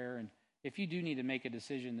word of prayer. And if you do need to make a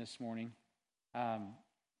decision this morning,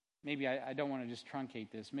 maybe I don't want to just truncate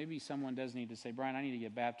this. Maybe someone does need to say, Brian, I need to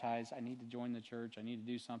get baptized. I need to join the church. I need to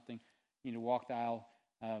do something. I need to walk the aisle.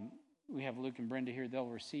 We have Luke and Brenda here. They'll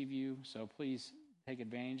receive you, so please take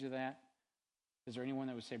advantage of that. Is there anyone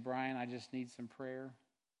that would say, Brian, I just need some prayer?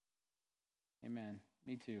 Amen.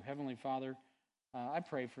 Me too. Heavenly Father, I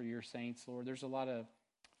pray for your saints, Lord. There's a lot of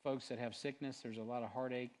folks that have sickness. There's a lot of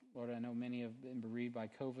heartache. Lord, I know many have been bereaved by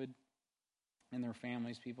COVID and their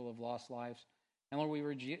families. People have lost lives. And Lord, we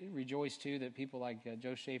rejoice too that people like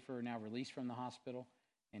Joe Schaefer are now released from the hospital,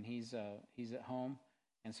 and he's at home.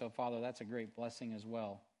 And so, Father, that's a great blessing as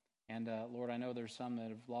well. And Lord, I know there's some that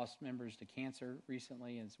have lost members to cancer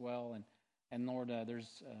recently as well. And Lord,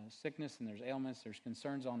 there's sickness and there's ailments. There's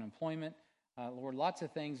concerns on employment. Lord, lots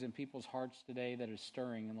of things in people's hearts today that is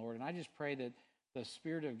stirring. And Lord, and I just pray that the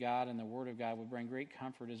Spirit of God and the Word of God would bring great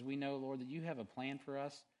comfort as we know, Lord, that you have a plan for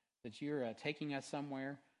us, that you're taking us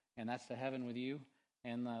somewhere, and that's to heaven with you.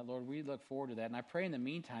 And Lord, we look forward to that. And I pray in the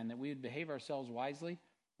meantime that we would behave ourselves wisely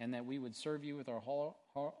and that we would serve you with our whole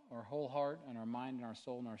heart and our mind and our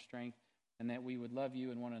soul and our strength, and that we would love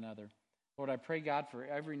you and one another. Lord, I pray, God, for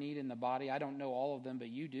every need in the body. I don't know all of them, but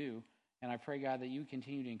you do. And I pray, God, that you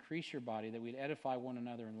continue to increase your body, that we'd edify one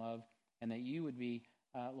another in love, and that you would be,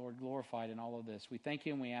 Lord, glorified in all of this. We thank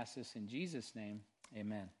you and we ask this in Jesus' name.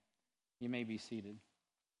 Amen. You may be seated.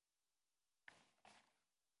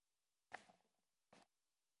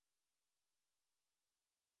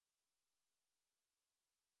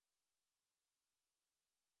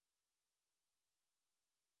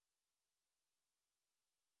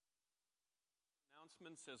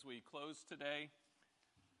 Announcements as we close today.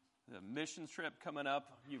 The missions trip coming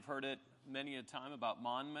up, you've heard it many a time about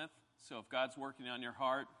Monmouth. So if God's working on your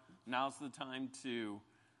heart, now's the time to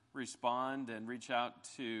respond and reach out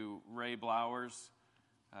to Ray Blowers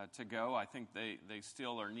to go. I think they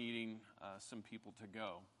still are needing some people to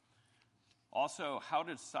go. Also, How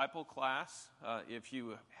to Disciple class. If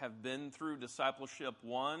you have been through Discipleship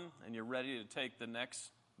 1 and you're ready to take the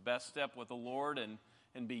next best step with the Lord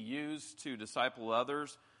and be used to disciple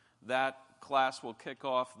others, that class will kick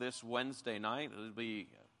off this Wednesday night. It'll be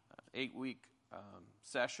an 8-week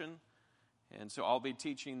session. And so I'll be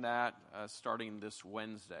teaching that starting this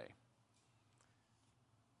Wednesday.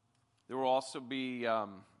 There will also be a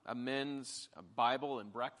men's Bible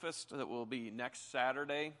and breakfast that will be next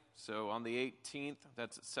Saturday. So on the 18th,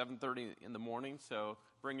 that's at 7:30 in the morning. So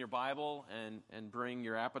bring your Bible and bring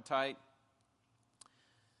your appetite.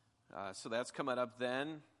 So that's coming up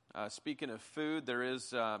then. Speaking of food, there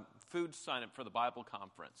is food sign-up for the Bible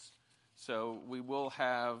conference. So we will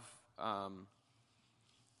have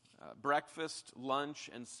breakfast, lunch,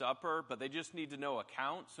 and supper, but they just need to know a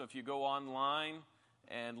count. So if you go online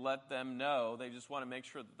and let them know, they just want to make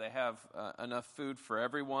sure that they have enough food for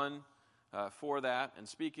everyone for that. And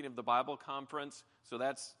speaking of the Bible conference, so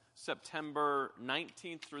that's September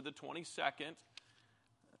 19th through the 22nd.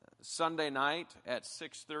 Sunday night at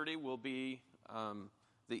 6:30 will be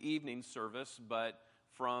the evening service, but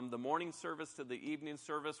from the morning service to the evening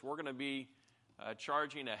service, we're going to be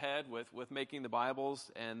charging ahead with making the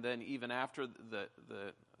Bibles, and then even after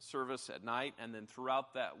the service at night, and then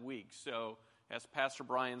throughout that week. So, as Pastor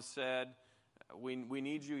Brian said, we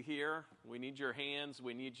need you here. We need your hands.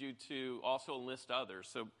 We need you to also enlist others.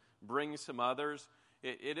 So, bring some others.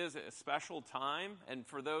 It is a special time, and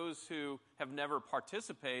for those who have never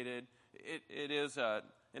participated, it is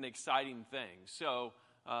an exciting thing. So,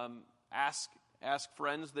 ask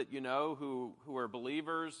friends that you know who are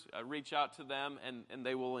believers, reach out to them, and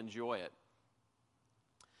they will enjoy it.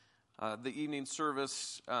 The evening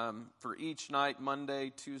service for each night,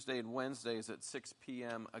 Monday, Tuesday, and Wednesday, is at 6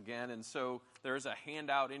 p.m. again. And so there's a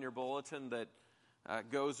handout in your bulletin that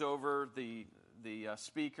goes over the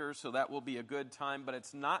speakers, so that will be a good time. But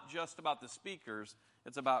it's not just about the speakers.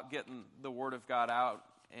 It's about getting the Word of God out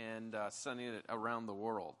and sending it around the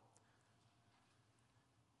world.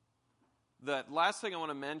 The last thing I want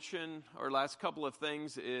to mention, or last couple of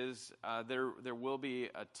things, is there will be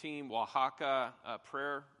a Team Oaxaca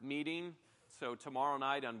prayer meeting. So tomorrow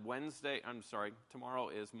night on Wednesday, tomorrow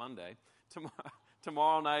is Monday.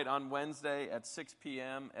 Tomorrow night on Wednesday at 6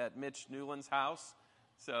 p.m. at Mitch Newland's house.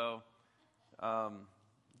 So,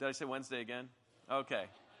 did I say Wednesday again? Okay.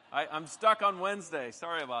 I'm stuck on Wednesday.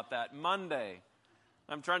 Sorry about that. Monday.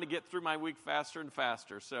 I'm trying to get through my week faster and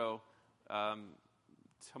faster. So,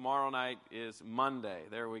 tomorrow night is Monday.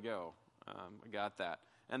 There we go. We got that.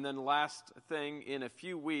 And then last thing, in a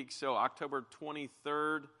few weeks, so October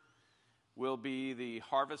 23rd will be the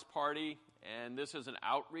harvest party. And this is an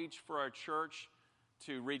outreach for our church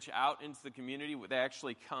to reach out into the community. They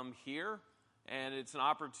actually come here, and it's an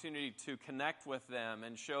opportunity to connect with them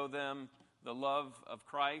and show them the love of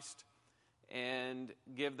Christ and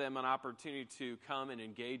give them an opportunity to come and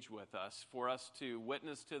engage with us, for us to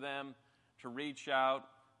witness to them, to reach out,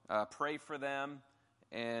 pray for them,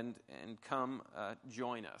 and come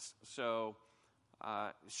join us. So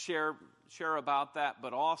share about that,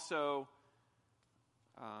 but also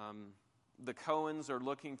the Cohens are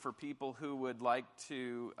looking for people who would like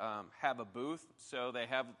to have a booth. So they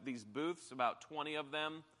have these booths, about 20 of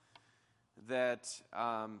them, that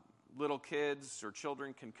little kids or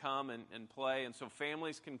children can come and play. And so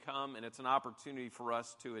families can come, and it's an opportunity for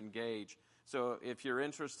us to engage. So if you're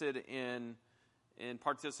interested in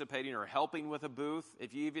participating or helping with a booth,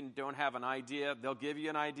 if you even don't have an idea, they'll give you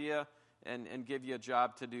an idea and give you a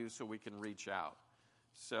job to do so we can reach out.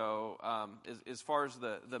 So as far as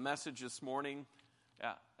the message this morning,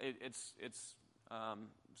 it's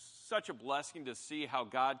such a blessing to see how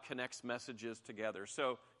God connects messages together.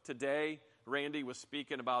 So today, Randy was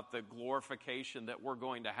speaking about the glorification that we're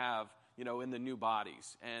going to have, in the new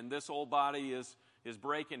bodies. And this old body is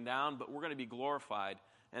breaking down, but we're going to be glorified.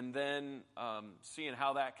 And then seeing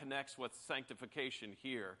how that connects with sanctification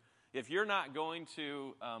here. If you're not going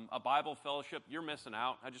to a Bible fellowship, you're missing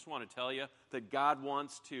out. I just want to tell you that God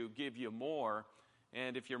wants to give you more.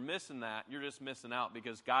 And if you're missing that, you're just missing out,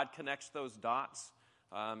 because God connects those dots.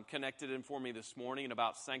 Connected in for me this morning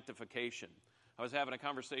about sanctification. I was having a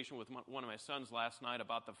conversation with one of my sons last night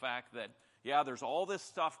about the fact that, there's all this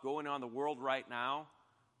stuff going on in the world right now,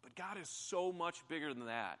 but God is so much bigger than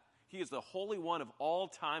that. He is the Holy One of all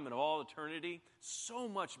time and of all eternity, so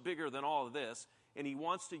much bigger than all of this, and He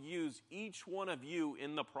wants to use each one of you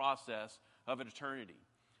in the process of eternity.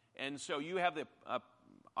 And so you have the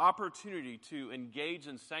opportunity to engage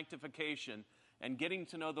in sanctification and getting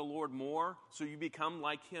to know the Lord more so you become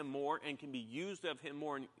like Him more and can be used of Him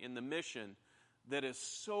more in the mission that is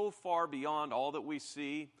so far beyond all that we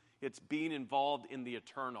see. It's being involved in the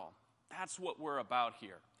eternal. That's what we're about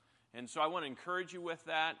here. And so I want to encourage you with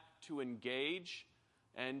that, to engage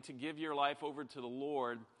and to give your life over to the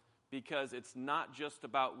Lord, because it's not just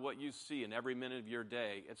about what you see in every minute of your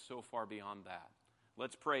day. It's so far beyond that.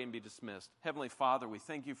 Let's pray and be dismissed. Heavenly Father, we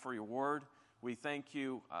thank you for your word. We thank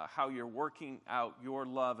you how you're working out your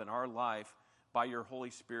love in our life by your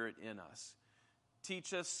Holy Spirit in us.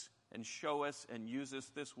 Teach us and show us and use us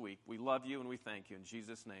this week. We love you and we thank you. In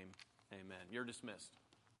Jesus' name, amen. You're dismissed.